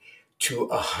 50 to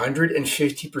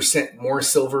 150% more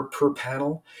silver per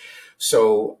panel.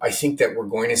 So I think that we're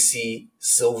going to see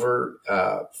silver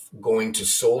going to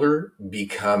solar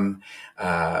become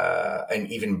an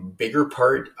even bigger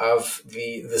part of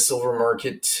the silver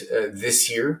market this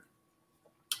year.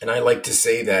 And I like to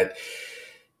say that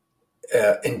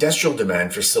industrial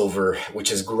demand for silver, which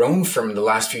has grown from the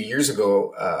last few years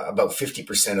ago, about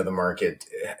 50% of the market,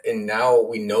 and now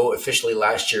we know officially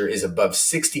last year is above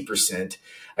 60%.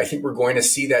 I think we're going to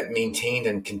see that maintained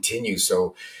and continue.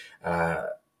 So,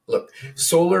 look,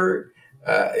 solar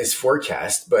is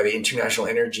forecast by the International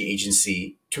Energy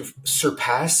Agency to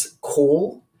surpass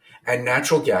coal and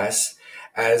natural gas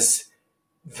as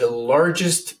the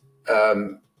largest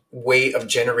way of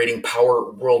generating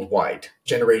power worldwide,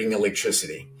 generating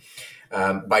electricity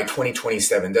by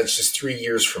 2027. That's just 3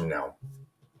 years from now.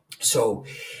 So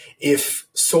if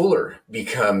solar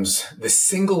becomes the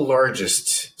single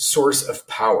largest source of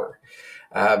power,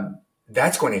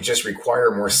 that's going to just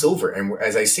require more silver. And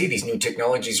as I say, these new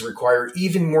technologies require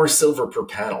even more silver per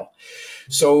panel.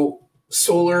 So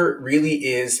solar really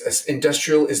is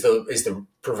industrial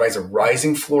provides a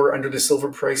rising floor under the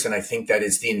silver price. And I think that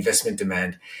is the investment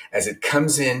demand as it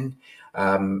comes in,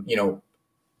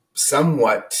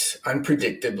 somewhat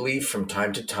unpredictably from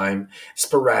time to time,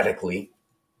 sporadically,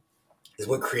 is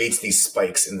what creates these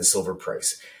spikes in the silver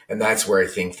price. And that's where I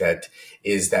think that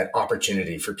is that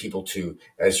opportunity for people to,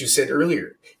 as you said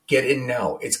earlier, get in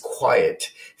now. It's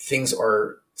quiet. Things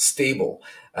are stable.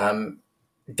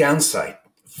 Downside,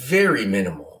 very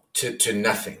minimal to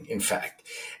nothing, in fact.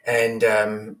 And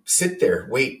sit there,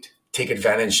 wait, take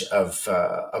advantage of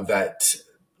that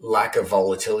lack of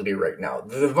volatility right now.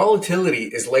 The volatility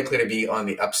is likely to be on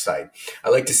the upside. I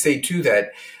like to say too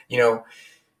that,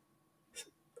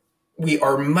 we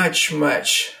are much more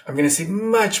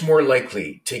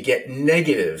likely to get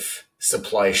negative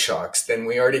supply shocks than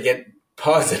we are to get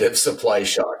positive supply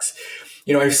shocks.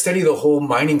 I study the whole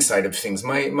mining side of things.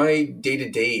 My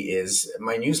day-to-day is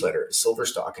my newsletter, Silver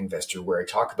Stock Investor, where I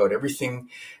talk about everything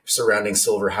surrounding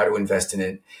silver, how to invest in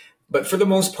it. But for the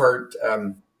most part,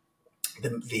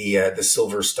 the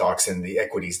silver stocks and the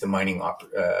equities, the mining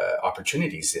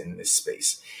opportunities in this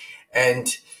space.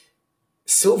 And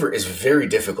silver is very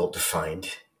difficult to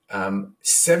find.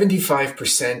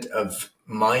 75% of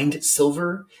mined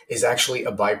silver is actually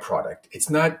a byproduct. It's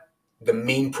not the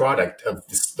main product of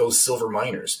those silver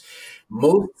miners.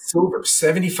 Most silver,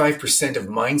 75% of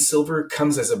mined silver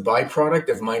comes as a byproduct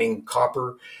of mining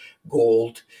copper,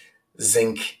 gold,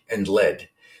 zinc, and lead.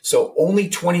 So only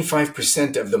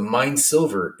 25% of the mined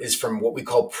silver is from what we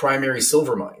call primary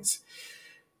silver mines.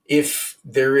 If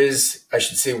there is, I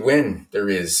should say, when there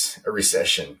is a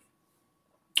recession,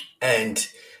 and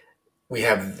we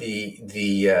have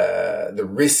the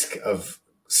risk of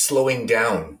slowing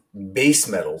down base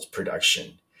metals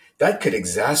production, that could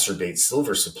exacerbate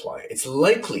silver supply. It's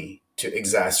likely to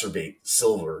exacerbate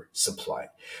silver supply.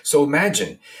 So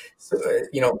imagine,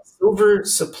 silver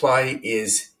supply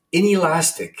is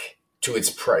inelastic to its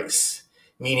price,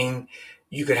 meaning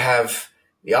you could have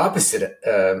the opposite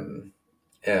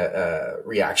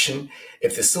reaction.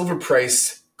 If the silver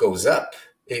price goes up,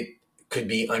 it could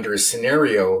be under a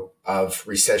scenario of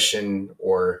recession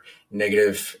or a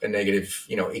negative,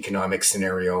 economic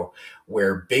scenario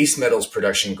where base metals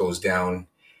production goes down,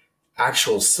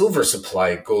 actual silver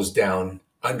supply goes down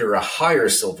under a higher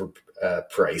silver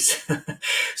price.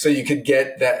 So you could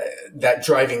get that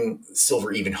driving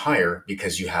silver even higher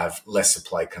because you have less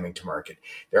supply coming to market.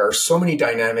 There are so many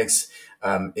dynamics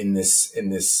in this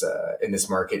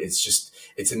market.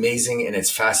 It's amazing and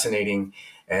it's fascinating.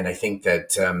 And I think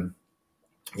that,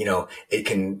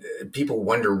 people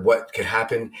wonder what could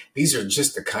happen. These are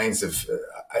just the kinds of,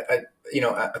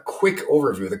 a quick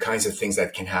overview of the kinds of things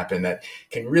that can happen that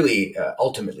can really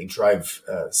ultimately drive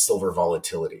silver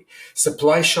volatility.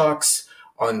 Supply shocks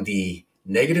on the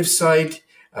negative side,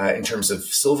 in terms of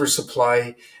silver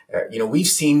supply, we've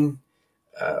seen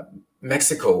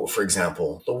Mexico, for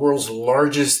example, the world's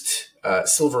largest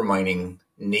silver mining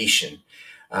nation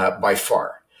by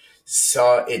far,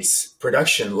 saw its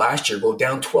production last year go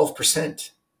down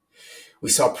 12%. We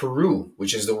saw Peru,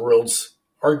 which is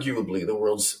arguably the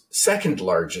world's second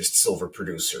largest silver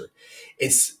producer.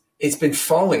 It's been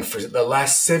falling for the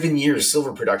last 7 years.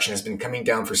 Silver production has been coming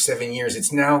down for 7 years.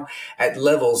 It's now at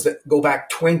levels that go back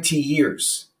 20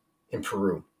 years in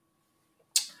Peru.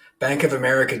 Bank of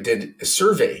America did a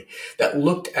survey that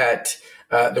looked at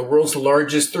the world's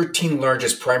 13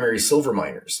 largest primary silver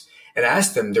miners and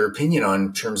asked them their opinion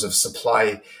on terms of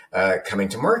supply coming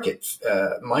to market,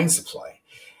 mine supply.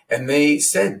 And they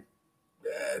said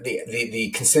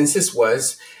the consensus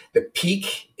was the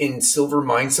peak in silver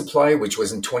mine supply, which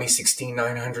was in 2016,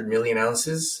 900 million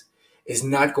ounces, is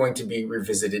not going to be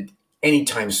revisited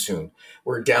anytime soon.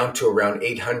 We're down to around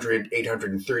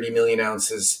 830 million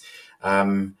ounces.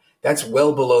 That's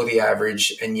well below the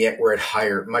average, and yet we're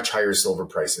at much higher silver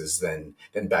prices than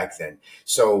back then.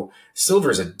 So silver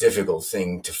is a difficult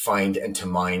thing to find and to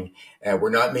mine.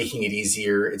 We're not making it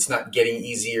easier. It's not getting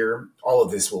easier. All of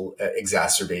this will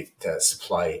exacerbate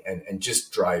supply and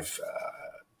just drive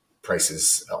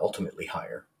prices ultimately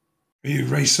higher. You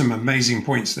raised some amazing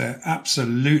points there.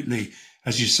 Absolutely.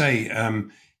 As you say,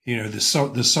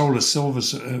 the solar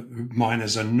silver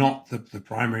miners are not the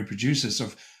primary producers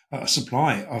of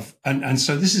supply of, and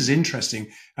so this is interesting.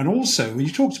 And also, when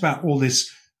you talked about all this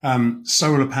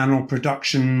solar panel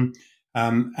production,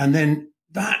 and then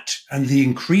that and the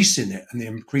increase in it and the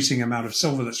increasing amount of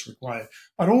silver that's required,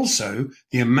 but also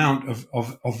the amount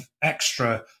of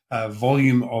extra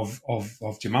volume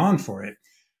of demand for it.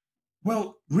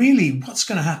 Well, really, what's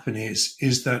going to happen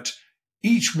is that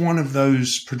each one of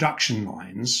those production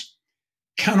lines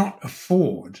cannot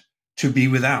afford to be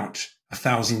without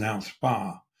 1,000-ounce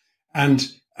bar. And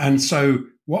so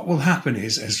what will happen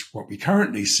is, as what we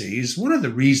currently see, is one of the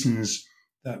reasons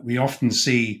that we often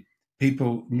see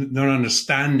people not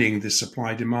understanding the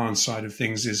supply demand side of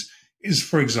things is,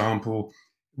 for example,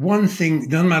 one thing,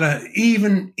 no matter,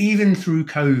 even through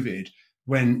COVID,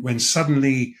 when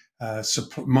suddenly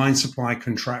mine supply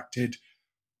contracted,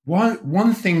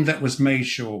 one thing that was made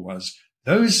sure was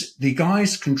the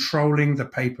guys controlling the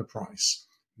paper price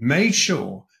made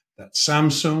sure that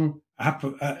Samsung,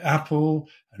 Apple,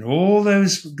 and all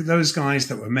those guys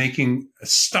that were making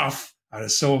stuff out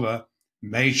of silver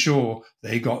made sure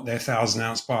they got their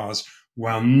 1,000-ounce bars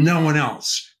while no one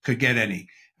else could get any.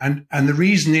 And the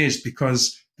reason is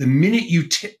because the minute you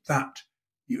tip that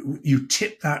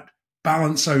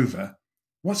balance over,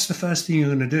 what's the first thing you're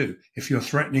going to do if you're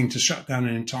threatening to shut down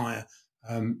an entire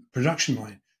production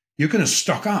line? You're going to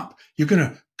stock up. You're going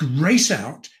to race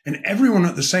out, and everyone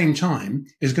at the same time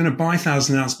is going to buy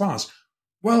 1,000-ounce bars.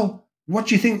 Well, what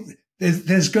do you think?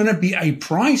 There's going to be a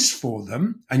price for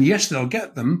them, and yes, they'll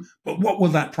get them, but what will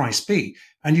that price be?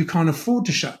 And you can't afford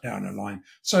to shut down a line.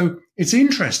 So it's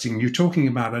interesting. You're talking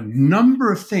about a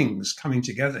number of things coming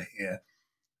together here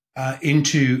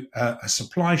into a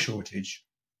supply shortage.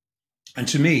 And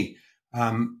to me,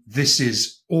 this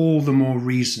is all the more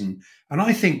reason. And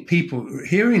I think people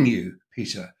hearing you,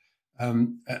 Peter,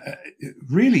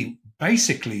 really,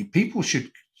 basically, people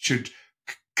should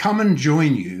come and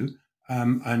join you.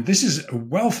 And this is a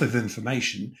wealth of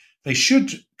information. They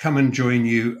should come and join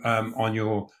you on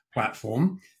your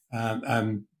platform,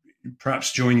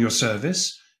 perhaps join your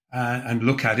service and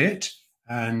look at it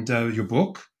and your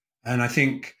book. And I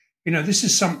think, this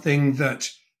is something that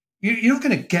you're not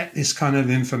going to get this kind of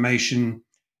information.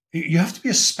 You have to be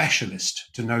a specialist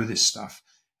to know this stuff.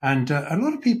 And a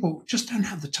lot of people just don't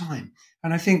have the time.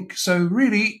 And I think, so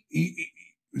really,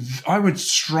 I would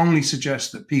strongly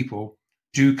suggest that people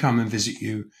do come and visit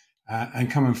you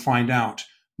and come and find out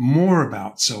more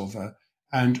about silver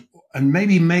and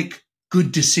maybe make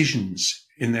good decisions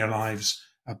in their lives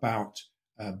about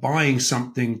buying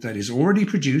something that is already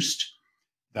produced,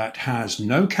 that has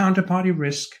no counterparty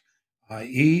risk,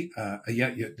 i.e.,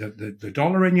 the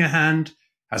dollar in your hand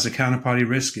has a counterparty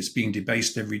risk. It's being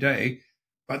debased every day.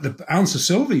 But the ounce of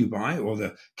silver you buy or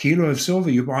the kilo of silver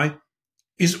you buy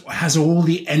has all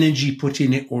the energy put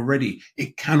in it already.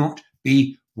 It cannot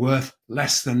be worth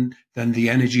less than the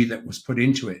energy that was put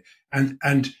into it. And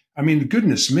I mean,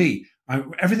 goodness me,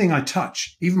 everything I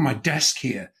touch, even my desk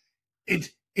here,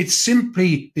 it's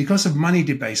simply because of money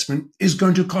debasement is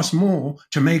going to cost more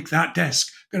to make that desk,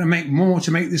 going to make more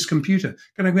to make this computer,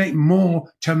 going to make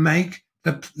more to make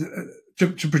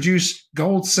to produce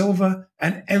gold, silver,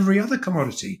 and every other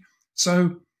commodity.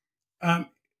 So,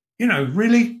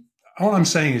 really, all I'm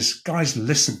saying is, guys,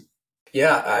 listen.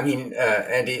 Yeah, I mean,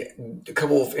 Andy, a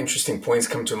couple of interesting points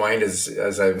come to mind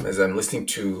as I'm listening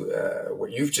to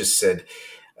what you've just said,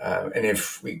 and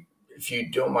if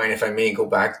you don't mind, if I may go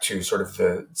back to sort of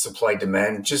the supply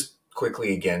demand just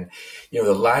quickly again,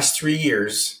 the last 3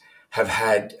 years have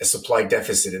had a supply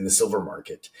deficit in the silver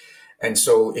market. And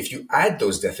so if you add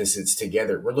those deficits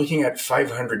together, we're looking at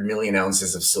 500 million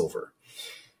ounces of silver.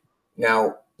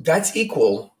 Now, that's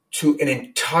equal to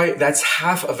that's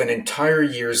half of an entire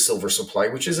year's silver supply,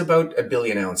 which is about 1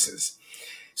 billion ounces.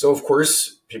 So, of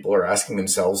course, people are asking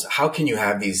themselves, how can you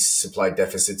have these supply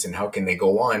deficits and how can they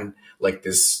go on like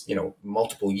this,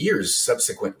 multiple years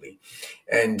subsequently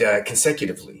and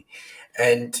consecutively?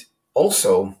 And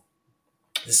also,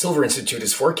 the Silver Institute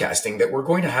is forecasting that we're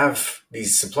going to have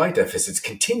these supply deficits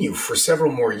continue for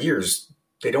several more years.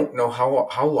 They don't know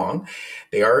how long.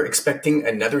 They are expecting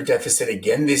another deficit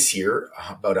again this year,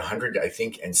 about 100, I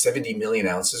think, and 70 million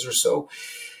ounces or so.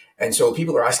 And so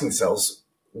people are asking themselves,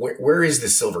 where is the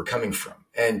silver coming from?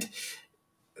 And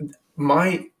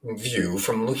my view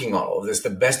from looking at all of this,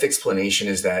 the best explanation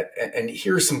is that, and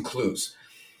here are some clues.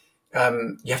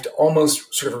 You have to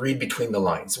almost sort of read between the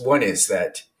lines. One is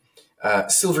that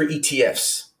silver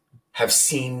ETFs have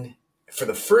seen, for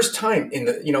the first time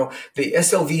the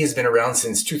SLV has been around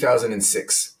since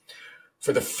 2006.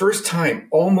 For the first time,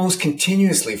 almost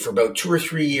continuously for about 2 or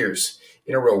 3 years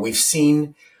in a row, we've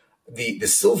seen the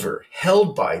silver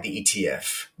held by the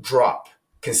ETF drop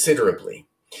considerably.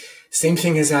 Same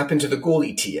thing has happened to the gold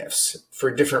ETFs for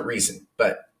a different reason.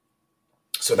 But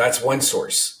so that's one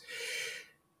source.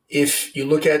 If you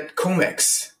look at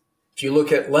COMEX, if you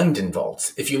look at London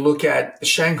Vault, if you look at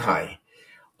Shanghai,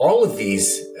 all of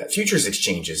these futures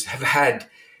exchanges have had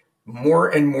more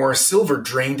and more silver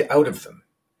drained out of them.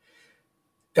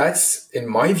 That's, in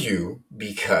my view,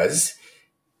 because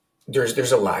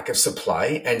there's a lack of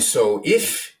supply. And so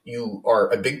if you are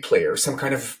a big player, some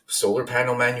kind of solar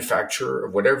panel manufacturer or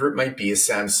whatever it might be, a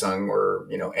Samsung or,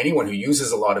 anyone who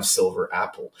uses a lot of silver,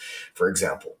 Apple, for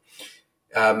example,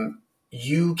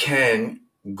 you can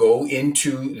go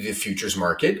into the futures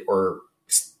market or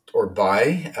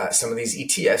buy some of these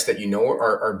ETFs that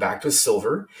are backed with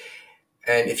silver.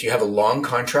 And if you have a long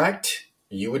contract,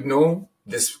 you would know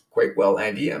this quite well,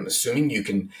 Andy. I'm assuming you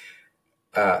can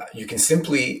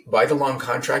simply buy the long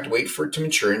contract, wait for it to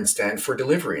mature, and stand for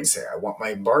delivery and say, I want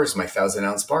my bars, my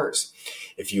 1,000-ounce bars.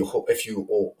 If you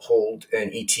hold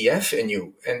an ETF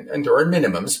and there are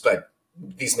minimums, but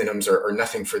these minimums are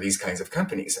nothing for these kinds of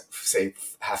companies, say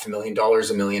 $500,000,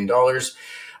 $1 million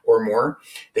or more,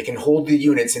 they can hold the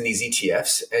units in these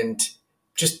ETFs and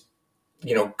just,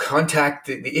 contact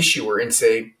the issuer and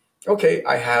say, okay,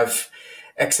 I have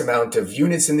X amount of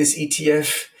units in this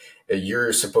ETF.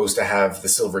 You're supposed to have the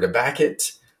silver to back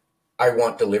it. I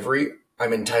want delivery.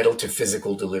 I'm entitled to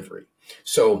physical delivery.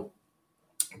 So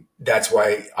that's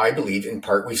why I believe, in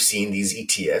part, we've seen these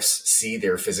ETFs see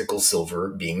their physical silver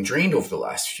being drained over the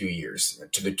last few years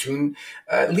to the tune,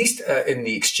 at least in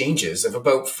the exchanges, of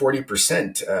about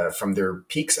 40% from their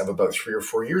peaks of about 3 or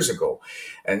 4 years ago,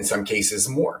 and in some cases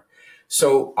more.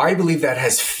 So I believe that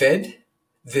has fed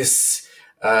this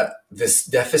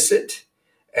deficit.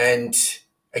 And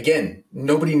again,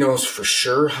 nobody knows for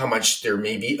sure how much there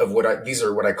may be of these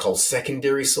are what I call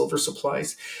secondary silver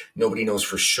supplies. Nobody knows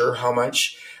for sure how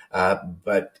much,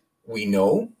 but we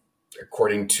know,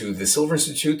 according to the Silver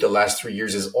Institute, the last 3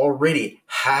 years is already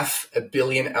 500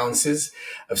 million ounces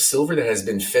of silver that has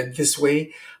been fed this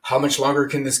way. How much longer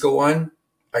can this go on?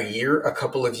 A year, a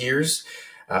couple of years?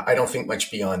 I don't think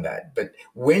much beyond that. But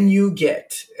when you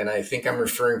get, and I think I'm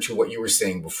referring to what you were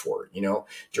saying before,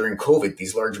 during COVID,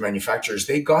 these large manufacturers,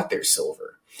 they got their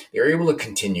silver. They were able to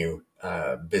continue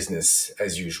business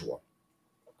as usual.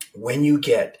 When you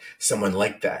get someone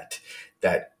like that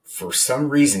for some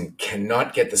reason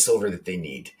cannot get the silver that they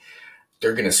need,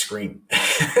 they're going to scream.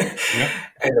 Yep.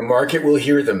 And the market will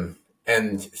hear them,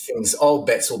 and all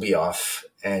bets will be off.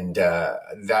 And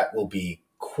that will be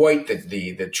quite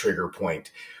the trigger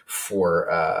point for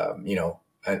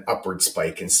an upward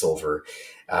spike in silver,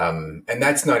 and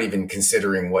that's not even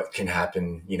considering what can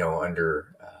happen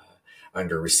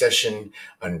under recession,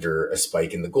 under a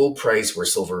spike in the gold price, where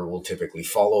silver will typically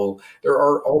follow. There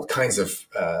are all kinds of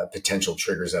potential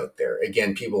triggers out there.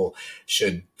 Again, people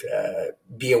should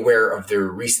be aware of their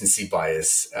recency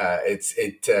bias.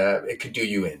 It could do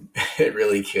you in. It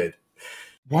really could.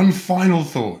 One final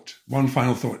thought.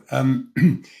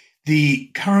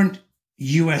 The current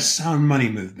US sound money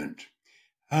movement.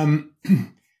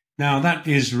 Now, that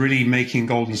is really making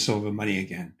gold and silver money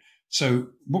again.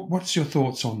 So what's your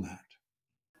thoughts on that?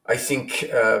 I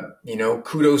think,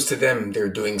 kudos to them. They're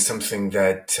doing something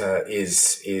that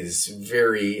is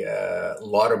very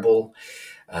laudable.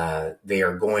 They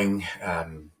are going,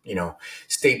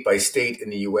 state by state in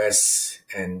the U.S.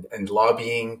 and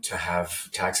lobbying to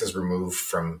have taxes removed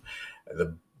from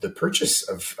the purchase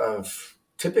of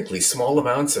typically small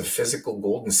amounts of physical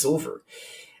gold and silver.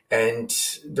 And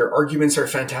their arguments are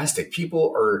fantastic.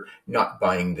 People are not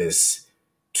buying this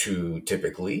to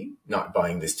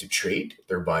trade.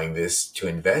 They're buying this to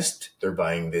invest. They're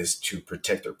buying this to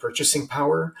protect their purchasing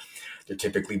power. They're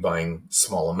typically buying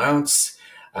small amounts.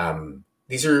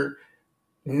 These are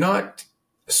not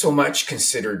so much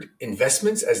considered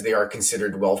investments as they are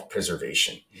considered wealth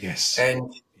preservation. Yes.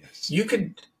 And you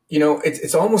could,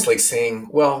 it's almost like saying,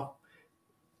 well,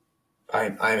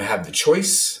 I have the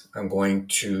choice. I'm going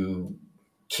to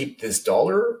keep this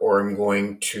dollar, or I'm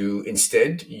going to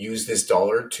instead use this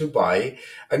dollar to buy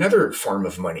another form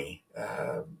of money,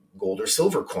 gold or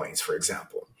silver coins, for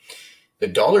example. The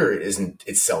dollar isn't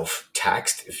itself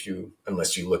taxed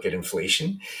unless you look at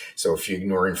inflation. So if you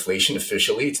ignore inflation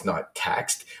officially, it's not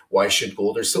taxed. Why should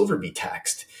gold or silver be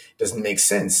taxed? Doesn't make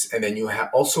sense. And then you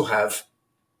also have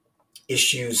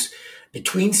issues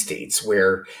between states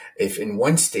where if in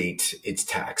one state it's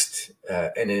taxed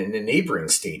and in a neighboring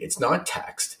state it's not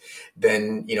taxed,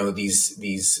 then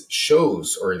these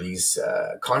shows or these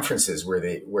conferences where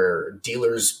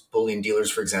bullion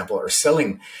dealers, for example, are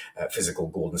selling physical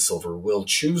gold and silver will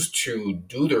choose to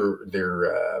do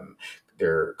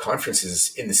their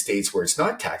conferences in the states where it's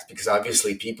not taxed, because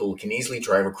obviously people can easily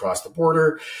drive across the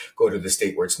border, go to the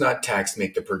state where it's not taxed,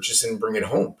 make the purchase, and bring it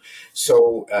home.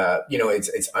 So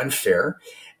it's unfair,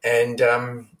 and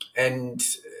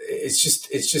it's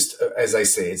just as I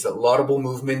say, it's a laudable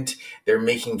movement. They're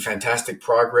making fantastic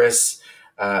progress.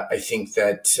 I think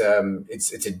that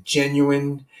it's a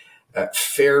genuine,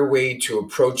 fair way to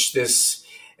approach this.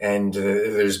 And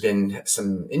there's been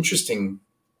some interesting,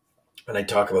 and I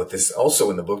talk about this also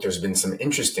in the book, there's been some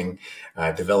interesting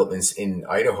developments in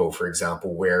Idaho, for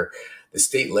example, where the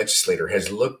state legislator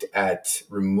has looked at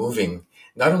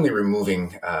not only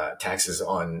removing taxes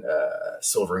on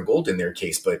silver and gold in their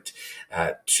case, but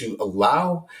to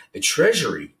allow the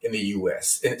Treasury in the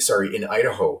in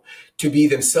Idaho, to be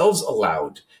themselves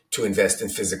allowed to invest in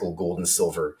physical gold and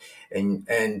silver. And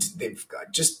they've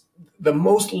got just the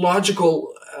most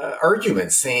logical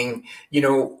arguments saying,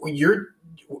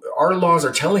 our laws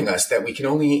are telling us that we can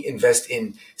only invest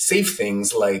in safe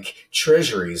things like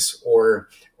treasuries or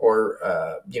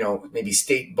maybe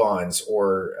state bonds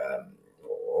or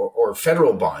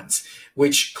federal bonds,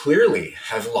 which clearly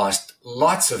have lost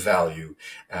lots of value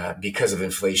because of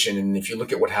inflation. And if you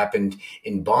look at what happened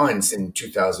in bonds in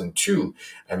 2002,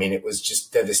 I mean, it was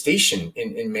just devastation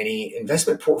in many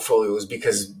investment portfolios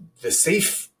because the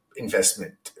safe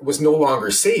investment was no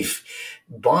longer safe.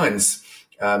 Bonds,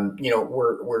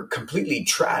 were completely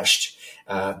trashed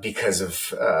because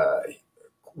of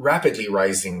rapidly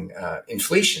rising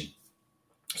inflation.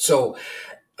 So,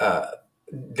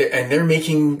 they're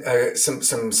making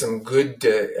some good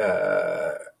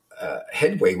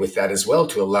headway with that as well,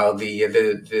 to allow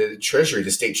the Treasury,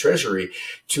 the state Treasury,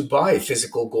 to buy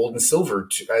physical gold and silver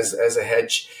as a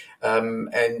hedge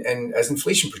and as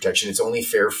inflation protection. It's only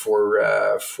fair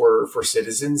for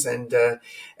citizens and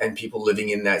people living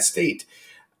in that state.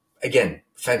 Again,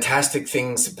 fantastic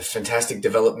things, fantastic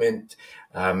development.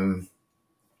 I'm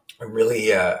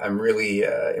really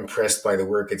impressed by the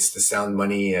work. It's the Sound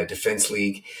Money Defense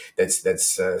League that's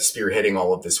spearheading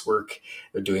all of this work.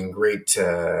 They're doing great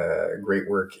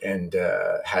work, and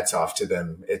hats off to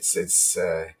them. It's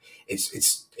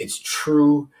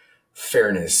true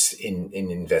fairness in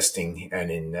investing and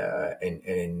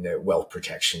in wealth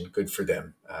protection. Good for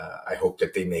them. I hope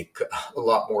that they make a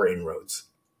lot more inroads.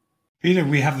 Peter,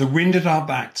 we have the wind at our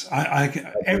backs.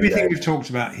 Everything we've talked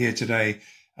about here today,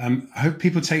 I hope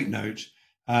people take note,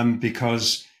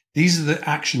 because these are the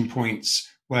action points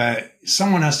where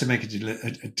someone has to make a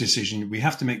decision. We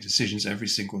have to make decisions every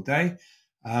single day,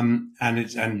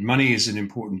 and money is an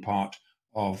important part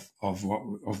of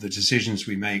the decisions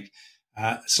we make.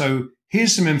 So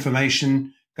here's some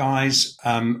information, guys.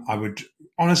 I would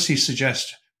honestly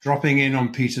suggest dropping in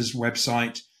on Peter's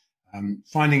website,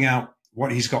 finding out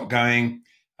what he's got going.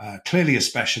 Clearly a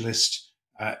specialist,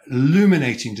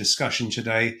 illuminating discussion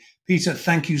today. Peter,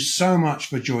 thank you so much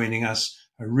for joining us.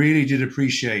 I really did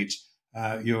appreciate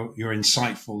your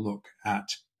insightful look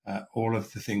at all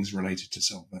of the things related to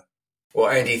silver. Well,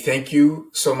 Andy, thank you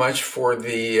so much for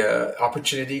the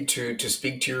opportunity to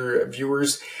speak to your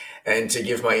viewers and to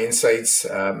give my insights.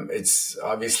 It's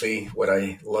obviously what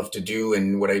I love to do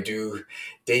and what I do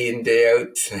day in, day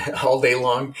out, all day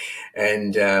long.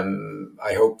 And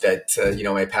I hope that,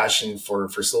 my passion for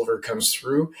silver comes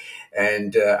through.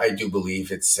 And I do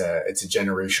believe it's a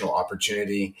generational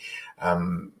opportunity.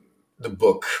 The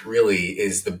book really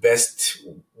is the best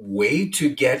way to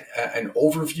get an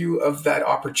overview of that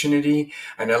opportunity.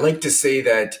 And I like to say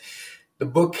that the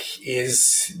book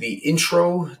is the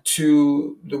intro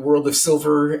to the world of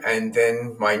silver, and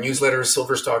then my newsletter,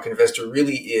 Silver Stock Investor,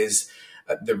 really is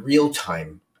the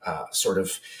real-time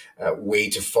way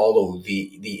to follow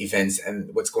the events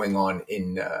and what's going on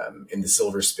in the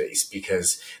silver space,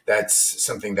 because that's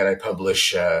something that I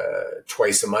publish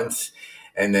twice a month,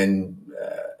 and then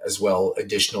as well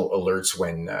additional alerts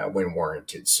when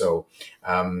warranted. So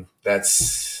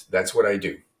that's what I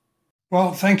do.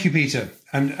 Well, thank you, Peter.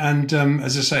 And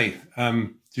as I say, I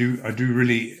do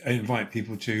really invite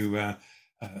people to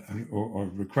or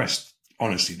request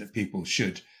honestly that people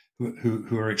should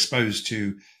who are exposed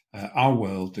to our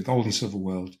world, the gold and silver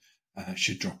world,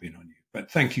 should drop in on you.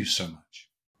 But thank you so much.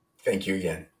 Thank you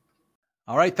again.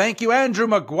 All right. Thank you, Andrew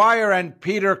McGuire and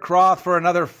Peter Krauth, for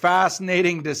another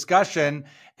fascinating discussion.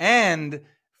 And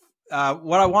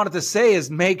what I wanted to say is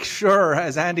make sure,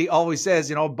 as Andy always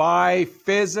says, buy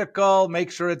physical,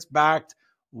 make sure it's backed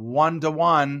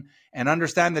 1-to-1, and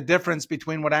understand the difference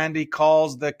between what Andy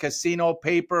calls the casino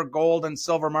paper gold and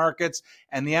silver markets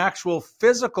and the actual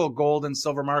physical gold and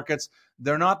silver markets.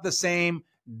 They're not the same.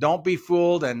 Don't be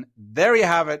fooled. And there you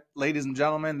have it, ladies and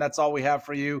gentlemen. That's all we have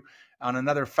for you on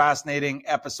another fascinating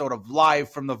episode of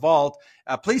Live from the Vault.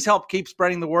 Please help keep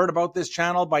spreading the word about this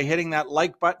channel by hitting that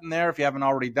like button there if you haven't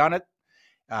already done it.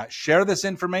 Share this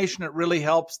information. It really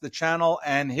helps the channel,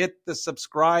 and hit the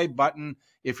subscribe button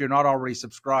if you're not already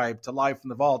subscribed to Live from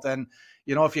the Vault. And,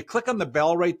 if you click on the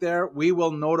bell right there, we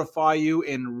will notify you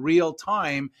in real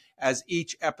time as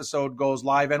each episode goes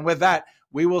live. And with that,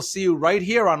 we will see you right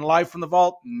here on Live from the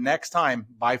Vault next time.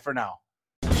 Bye for now.